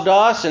hath loved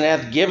us, and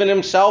hath given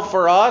himself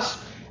for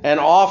us, an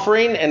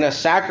offering and a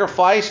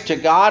sacrifice to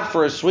God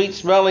for a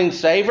sweet-smelling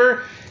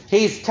savor.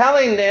 He's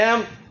telling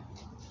them,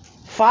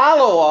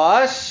 follow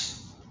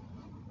us,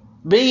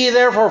 be ye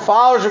therefore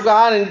followers of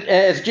God and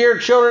as dear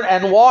children,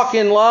 and walk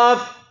in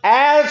love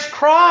as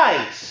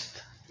Christ.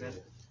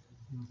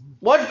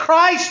 What did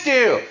Christ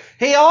do?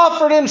 He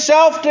offered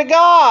himself to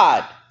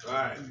God.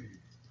 Right.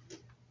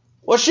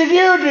 What should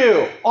you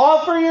do?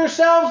 Offer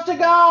yourselves to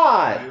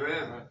God.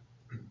 Amen.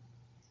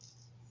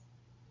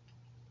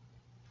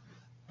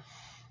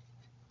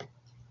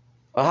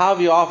 Well, how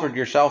have you offered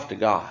yourself to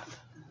God?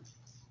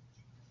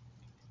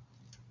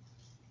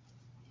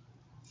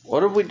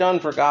 What have we done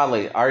for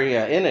godly? Are you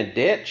in a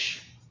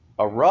ditch?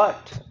 A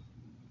rut?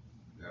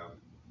 Yeah.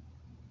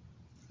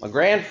 My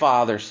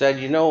grandfather said,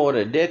 you know what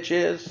a ditch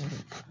is?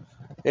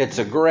 It's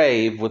a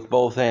grave with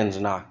both ends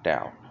knocked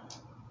out.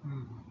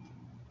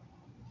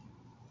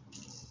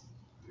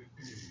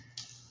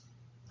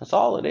 That's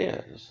all it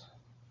is.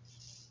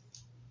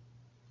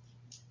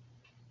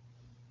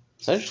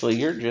 Essentially,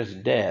 you're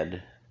just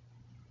dead,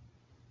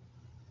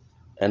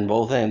 and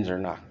both ends are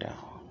knocked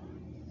out.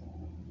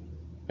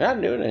 You're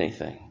not doing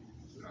anything.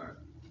 Right.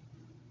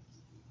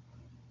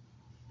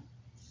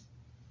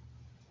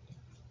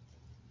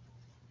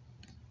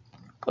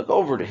 Look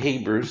over to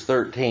Hebrews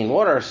 13.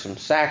 What are some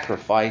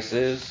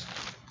sacrifices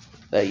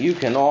that you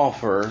can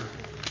offer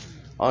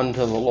unto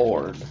the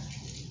Lord?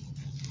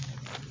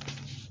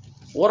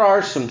 What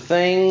are some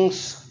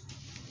things?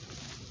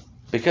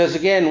 Because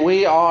again,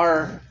 we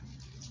are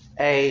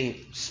a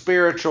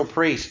spiritual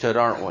priesthood,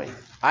 aren't we?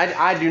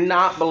 I do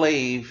not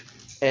believe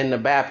in the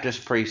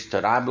Baptist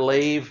priesthood. I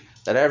believe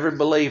that every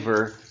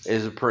believer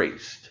is a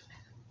priest.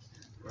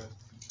 Right.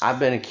 I've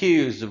been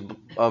accused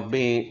of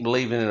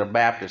believing in a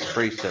Baptist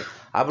priesthood.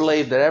 I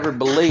believe that every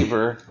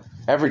believer,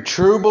 every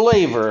true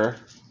believer,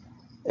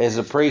 is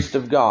a priest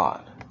of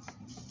God.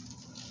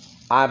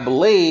 I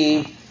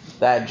believe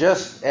that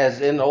just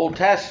as in the Old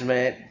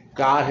Testament,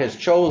 God has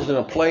chosen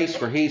a place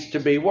where He's to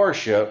be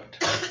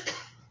worshipped.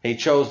 He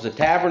chose the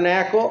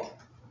tabernacle,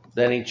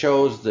 then He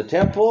chose the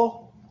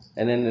temple,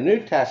 and in the New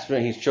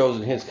Testament, He's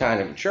chosen His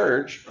kind of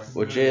church,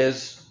 which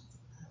is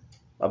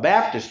a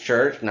Baptist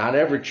church. Not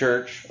every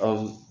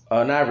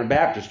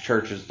Baptist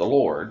church is the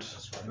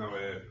Lord's, No,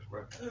 it is.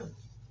 Right.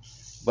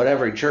 but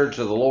every church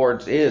of the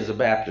Lord's is a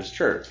Baptist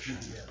church.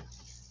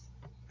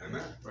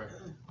 Amen. Right.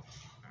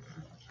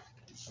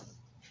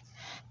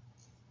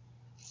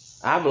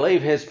 I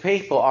believe His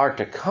people are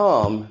to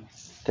come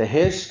to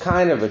His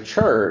kind of a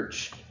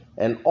church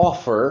and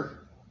offer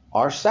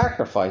our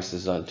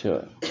sacrifices unto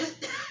Him.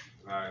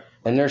 Right.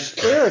 And they're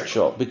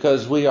spiritual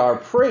because we are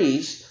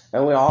priests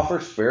and we offer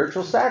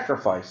spiritual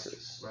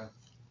sacrifices. Right.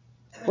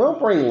 We don't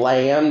bring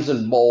lambs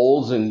and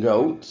bulls and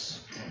goats.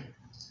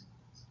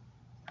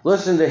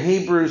 Listen to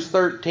Hebrews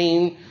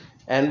 13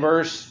 and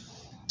verse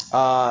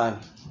 15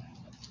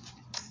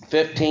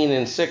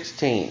 and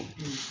 16.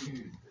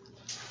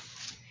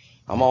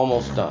 I'm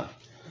almost done.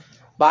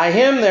 By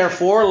Him,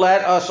 therefore,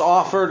 let us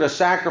offer the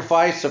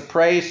sacrifice of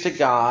praise to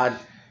God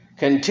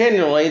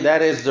continually,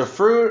 that is the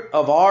fruit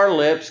of our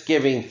lips,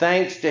 giving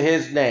thanks to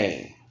His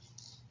name.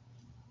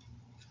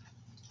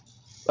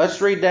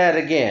 Let's read that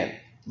again.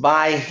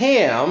 By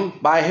Him,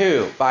 by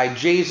who? By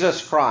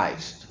Jesus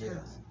Christ. Yes.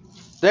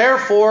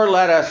 Therefore,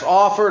 let us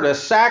offer the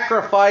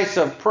sacrifice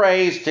of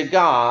praise to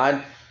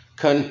God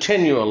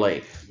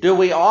continually. Do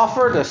we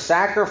offer the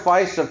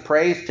sacrifice of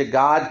praise to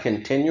God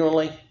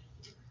continually?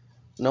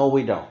 No,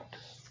 we don't.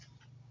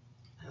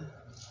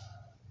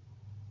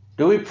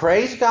 Do we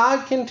praise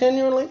God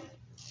continually?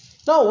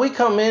 No, we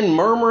come in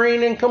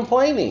murmuring and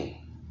complaining.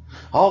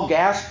 Oh,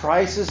 gas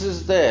prices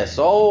is this.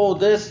 Oh,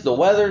 the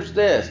weather's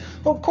this.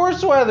 Well, of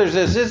course the weather's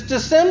this. It's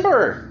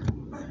December.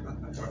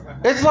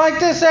 It's like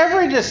this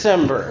every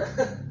December.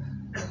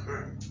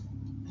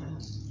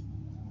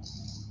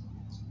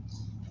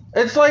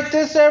 It's like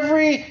this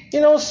every,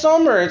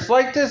 summer. It's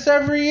like this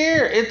every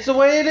year. It's the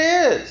way it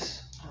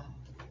is.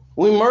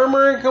 We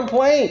murmur and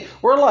complain.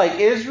 We're like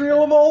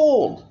Israel of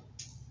old.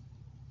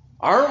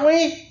 Aren't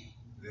we?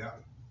 Yeah.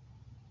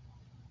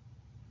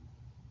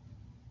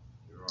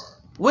 You are.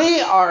 We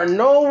are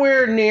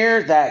nowhere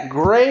near that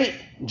great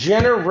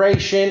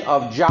generation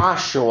of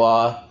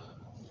Joshua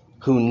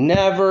who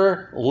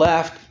never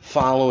left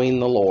following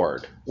the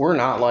Lord. We're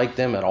not like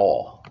them at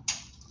all.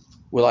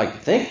 We like to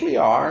think we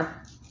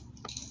are,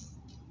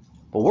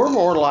 but we're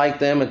more like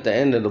them at the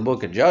end of the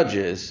book of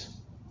Judges.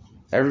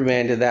 Every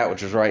man did that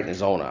which was right in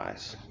his own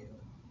eyes.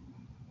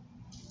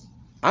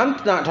 I'm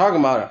not talking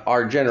about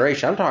our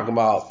generation. I'm talking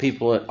about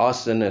people,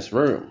 us in this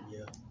room.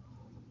 Yeah.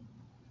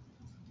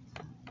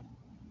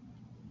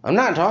 I'm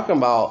not talking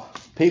about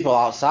people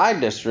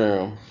outside this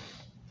room.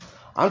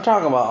 I'm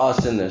talking about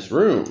us in this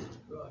room.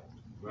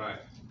 Right.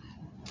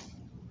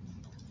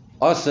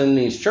 Us in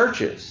these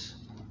churches.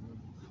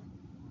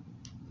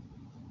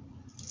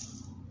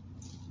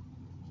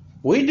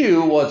 We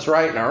do what's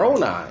right in our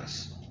own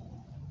eyes.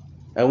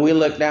 And we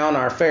look down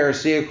our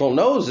Pharisaical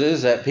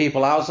noses at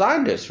people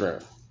outside this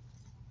room.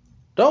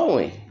 Don't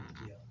we?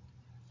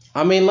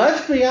 I mean,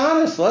 let's be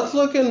honest. Let's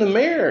look in the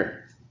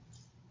mirror.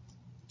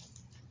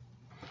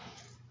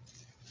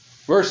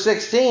 Verse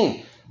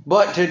 16.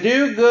 But to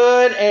do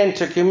good and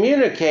to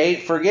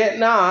communicate, forget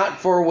not,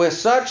 for with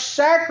such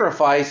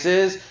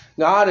sacrifices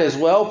God is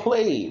well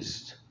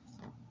pleased.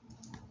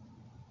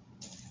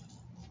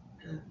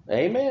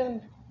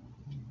 Amen.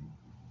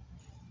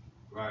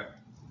 Right.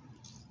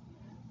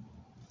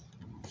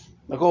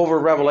 Look over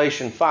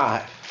Revelation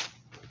 5.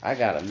 I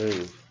got to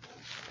move.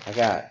 I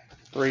got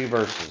 3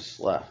 verses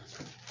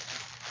left.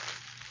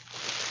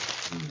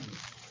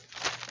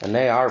 And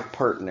they are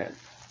pertinent.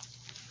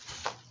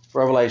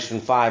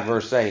 Revelation 5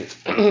 verse 8.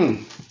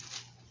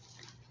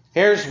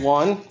 Here's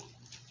one.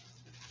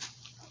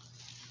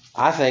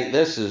 I think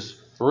this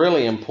is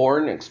really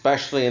important,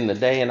 especially in the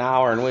day and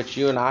hour in which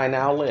you and I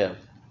now live.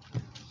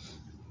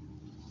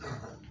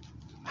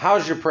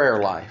 How's your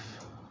prayer life?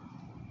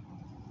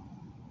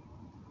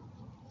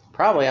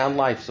 Probably on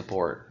life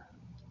support.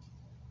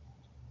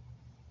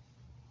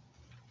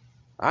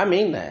 I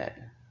mean that.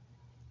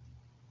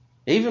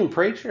 Even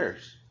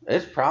preachers,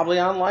 it's probably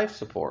on life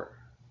support.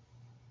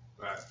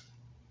 Right.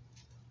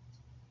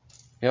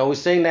 We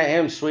sing that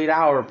hymn, Sweet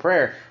Hour of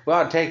Prayer. We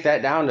ought to take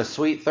that down to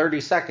sweet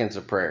 30 seconds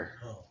of prayer.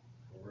 Oh,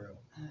 for real.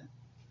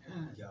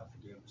 God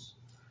forgive us.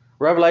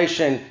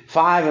 Revelation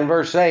 5 and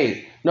verse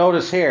 8.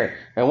 Notice here.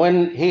 And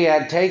when he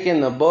had taken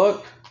the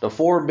book, the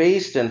 4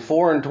 beasts and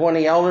 24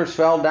 elders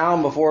fell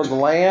down before the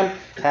Lamb,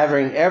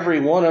 having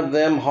every one of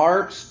them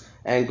harps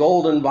and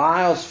golden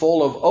vials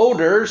full of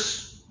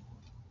odors,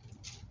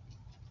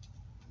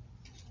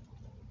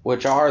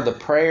 which are the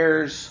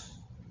prayers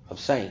of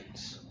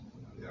saints.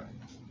 Yeah.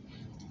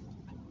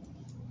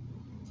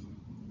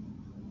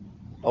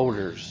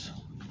 Odors.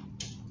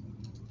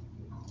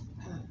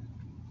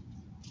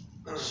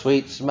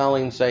 Sweet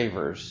smelling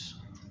savors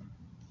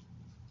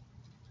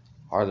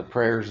are the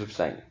prayers of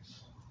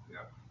saints.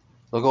 Yep.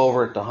 Look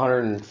over at the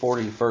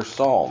 141st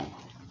Psalm.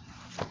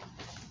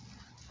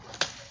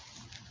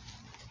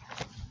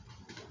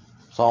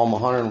 Psalm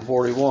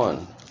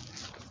 141.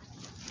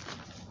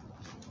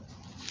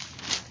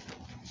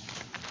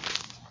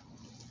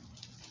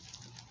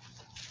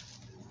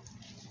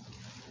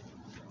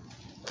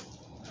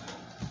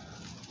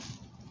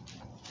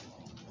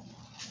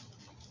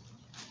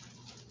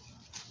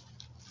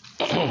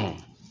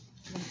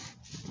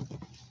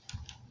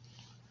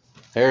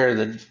 Here,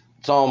 the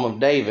Psalm of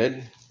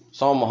David,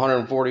 Psalm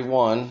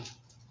 141.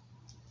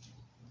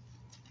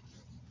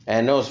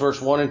 And notice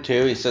verse 1 and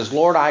 2. He says,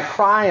 Lord, I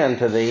cry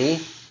unto thee.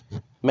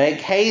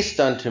 Make haste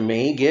unto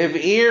me. Give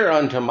ear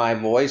unto my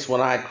voice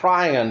when I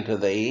cry unto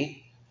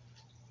thee.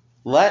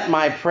 Let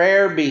my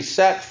prayer be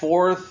set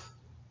forth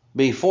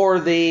before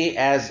thee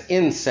as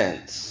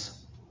incense,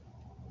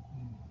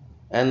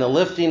 and the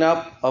lifting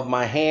up of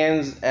my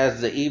hands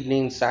as the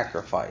evening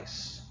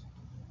sacrifice.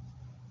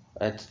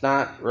 That's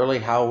not really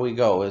how we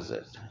go, is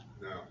it?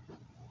 No.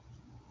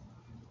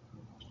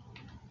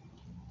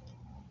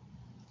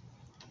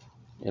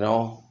 You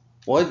know,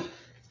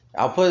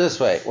 I'll put it this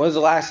way. When was the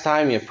last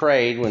time you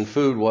prayed when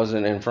food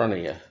wasn't in front of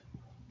you?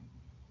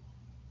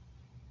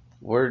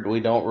 We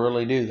don't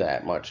really do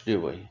that much,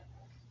 do we?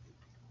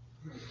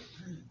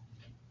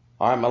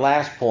 All right, my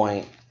last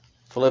point,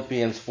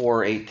 Philippians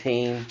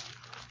 4:18.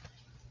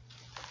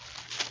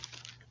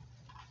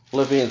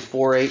 Philippians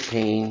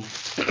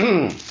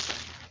 4:18.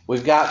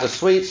 We've got the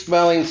sweet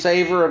smelling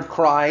savor of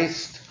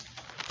Christ,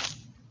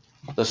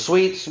 the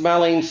sweet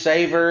smelling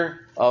savor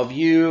of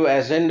you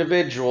as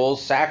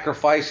individuals,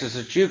 sacrifices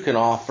that you can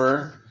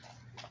offer,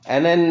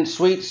 and then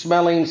sweet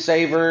smelling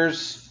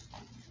savors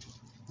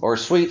or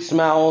sweet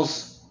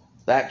smells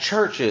that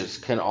churches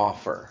can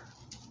offer.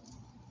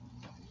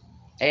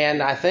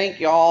 And I think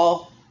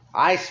y'all,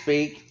 I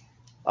speak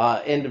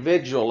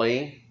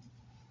individually,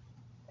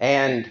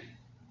 and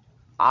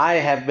I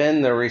have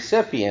been the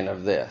recipient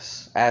of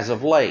this as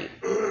of late.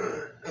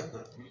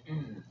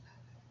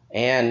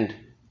 And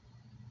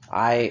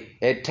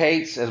it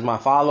takes, as my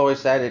father always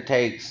said, it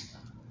takes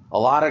a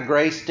lot of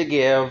grace to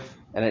give,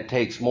 and it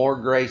takes more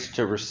grace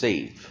to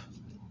receive.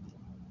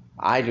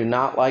 I do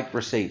not like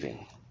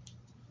receiving.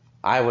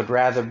 I would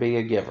rather be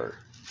a giver.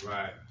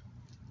 Right.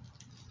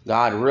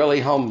 God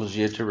really humbles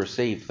you to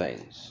receive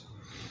things.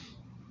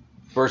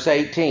 Verse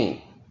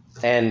 18,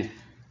 and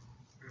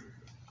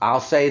I'll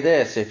say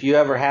this, if you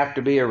ever have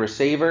to be a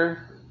receiver,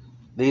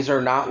 these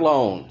are not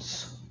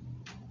loans.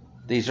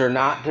 These are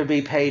not to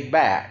be paid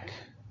back.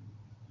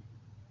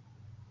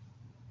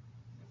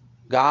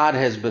 God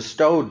has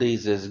bestowed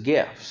these as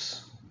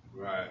gifts.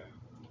 Right.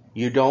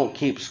 You don't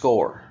keep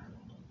score.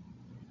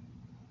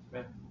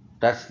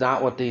 That's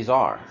not what these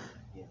are.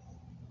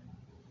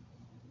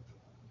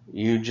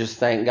 You just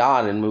thank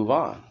God and move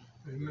on.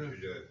 Amen.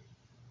 You did.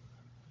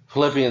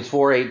 Philippians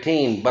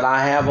 4:18, but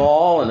I have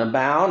all and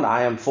abound.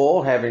 I am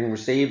full, having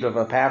received of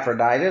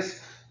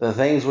Epaphroditus the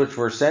things which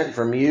were sent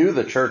from you,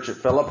 the church at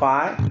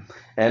Philippi,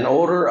 an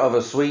odor of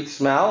a sweet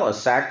smell, a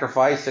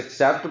sacrifice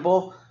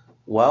acceptable,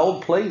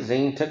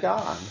 well-pleasing to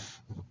God.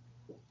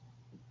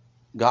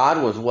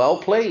 God was well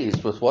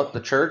pleased with what the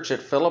church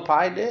at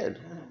Philippi did.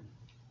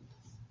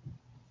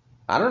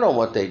 I don't know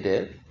what they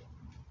did.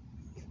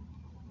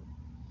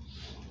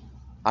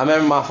 I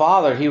remember my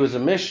father, he was a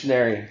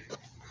missionary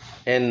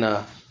in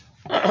the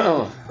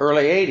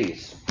early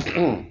 80s.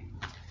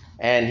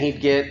 And he'd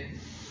get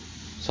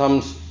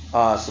some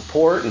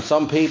support, and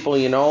some people,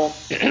 you know,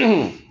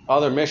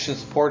 other mission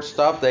support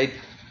stuff,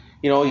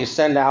 you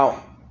send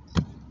out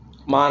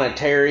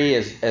monetary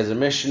as a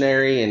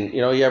missionary, and,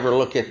 you ever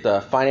look at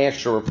the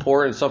financial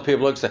report, and some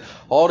people look and say,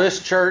 oh,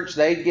 this church,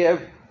 they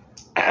give,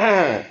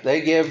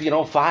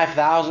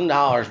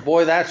 $5,000.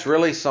 Boy, that's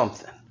really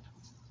something.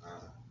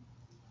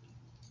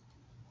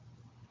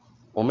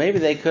 Well, maybe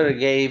they could have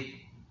gave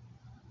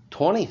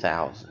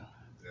 20,000.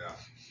 Yeah.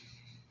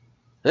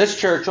 This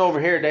church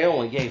over here, they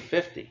only gave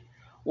 50.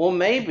 Well,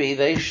 maybe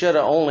they should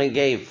have only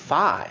gave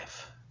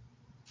 5.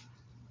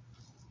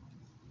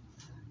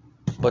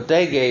 But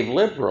they gave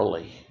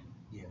liberally.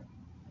 Yeah.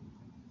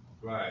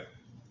 Right.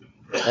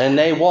 And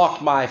they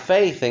walked by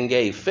faith and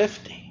gave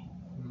 50.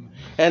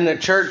 And the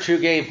church who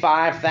gave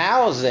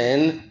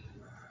 5,000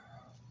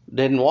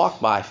 didn't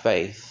walk by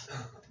faith.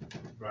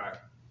 Right.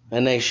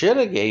 And they should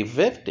have gave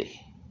 50.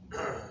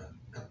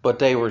 But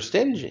they were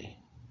stingy.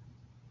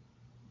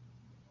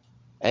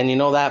 And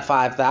that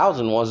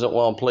 5,000 wasn't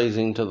well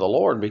pleasing to the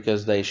Lord,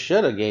 because they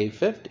should have gave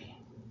 50.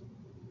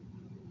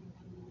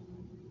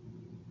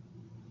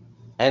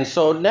 And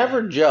so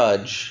never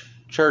judge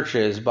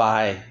churches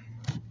by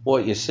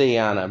what you see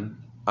on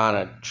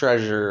a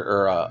treasure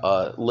or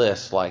a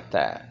list like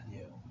that.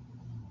 Yeah.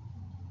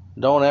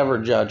 Don't ever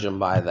judge them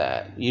by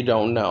that. You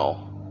don't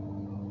know.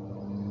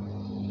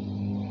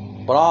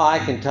 But all I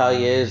can tell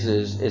you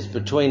is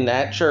between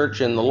that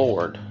church and the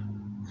Lord.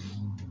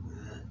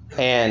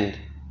 And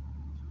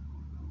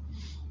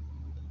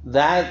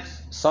that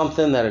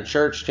something that a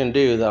church can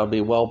do that'll be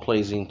well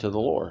pleasing to the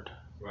Lord.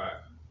 Right.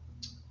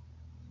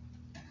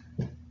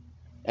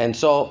 And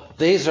so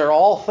these are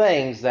all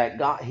things that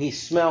God, He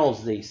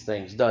smells these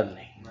things, doesn't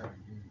He?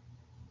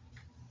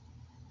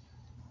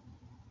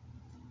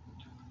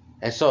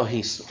 And so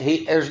he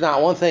there's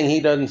not one thing He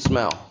doesn't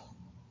smell.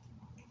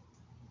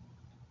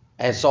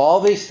 And so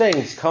all these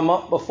things come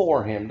up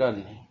before Him,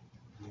 doesn't He?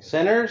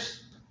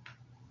 Sinners,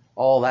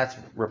 oh, that's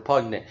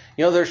repugnant.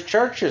 You know, there's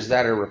churches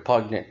that are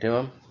repugnant to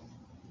Him.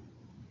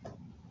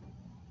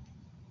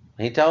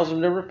 He tells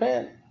them to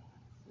repent.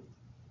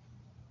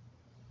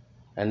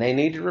 And they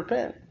need to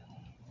repent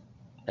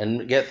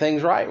and get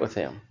things right with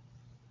Him.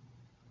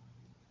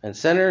 And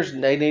sinners,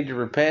 they need to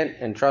repent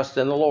and trust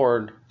in the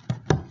Lord.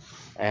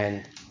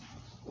 And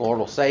the Lord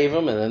will save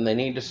them, and then they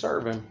need to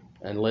serve Him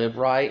and live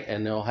right,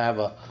 and they'll have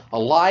a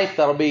life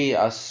that'll be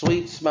a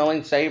sweet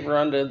smelling savor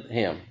unto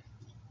Him.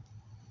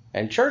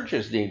 And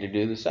churches need to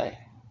do the same.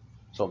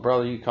 So,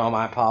 brother, you come.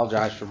 I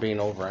apologize for being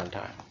over on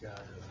time.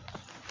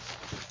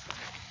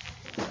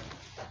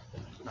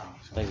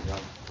 Thank you,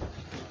 brother.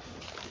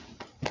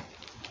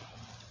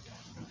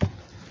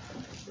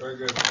 Very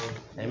good, brother.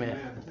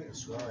 Amen.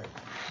 That's right.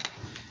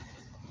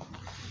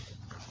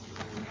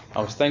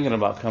 I was thinking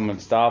about coming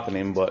and stopping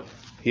him, but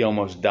he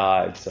almost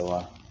died, so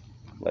I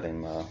let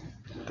him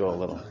go a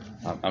little.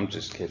 I'm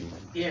just kidding.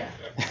 Yeah.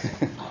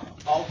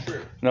 All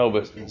true. No,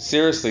 but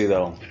seriously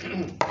though,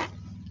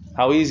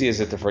 how easy is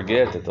it to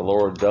forget that the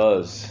Lord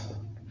does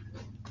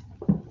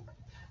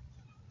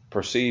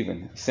perceive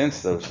and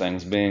sense those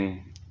things,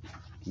 being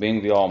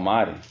the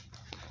Almighty.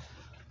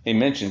 He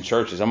mentioned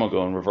churches. I'm going to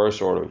go in reverse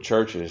order of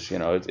churches. You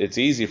know, it's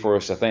easy for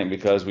us to think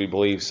because we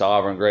believe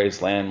Sovereign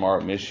Grace,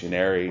 Landmark,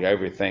 Missionary,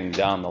 everything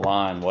down the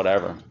line,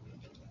 whatever.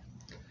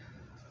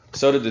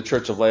 So did the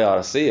Church of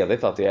Laodicea. They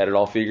thought they had it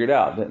all figured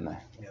out, didn't they?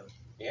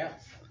 Yeah.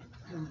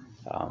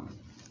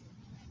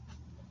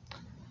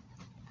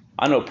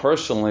 I know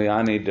personally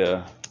I need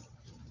to,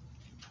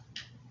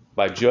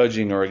 by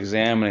judging or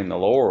examining the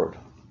Lord,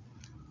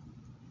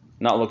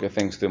 not look at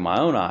things through my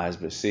own eyes,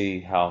 but see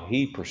how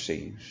He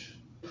perceives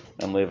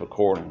and live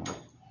accordingly.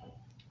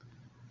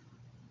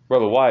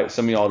 Brother White,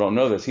 some of y'all don't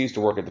know this, he used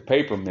to work at the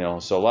paper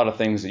mill, so a lot of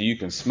things that you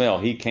can smell,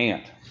 he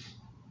can't.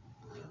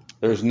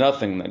 There's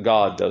nothing that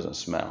God doesn't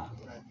smell.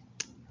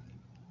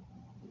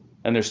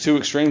 And there's two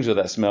extremes of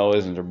that smell,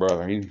 isn't there,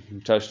 brother? He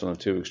touched on the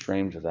two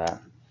extremes of that.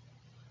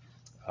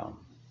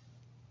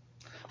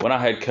 When I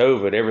had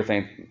COVID,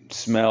 everything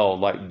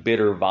smelled like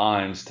bitter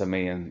vines to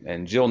me,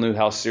 and Jill knew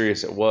how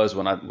serious it was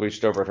when I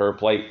reached over at her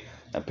plate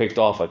and picked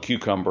off a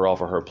cucumber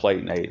off of her plate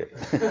and ate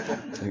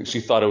it.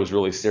 She thought it was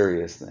really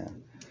serious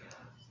then.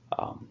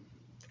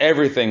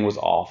 Everything was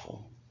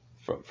awful.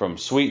 From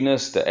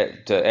sweetness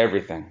to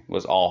everything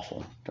was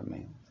awful to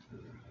me.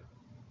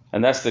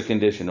 And that's the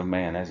condition of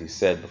man, as he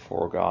said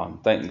before God.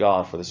 Thank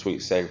God for the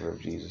sweet savor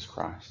of Jesus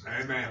Christ.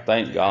 Amen.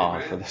 Thank God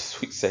Amen. for the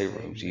sweet savor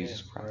of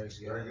Jesus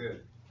Christ. Very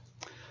good.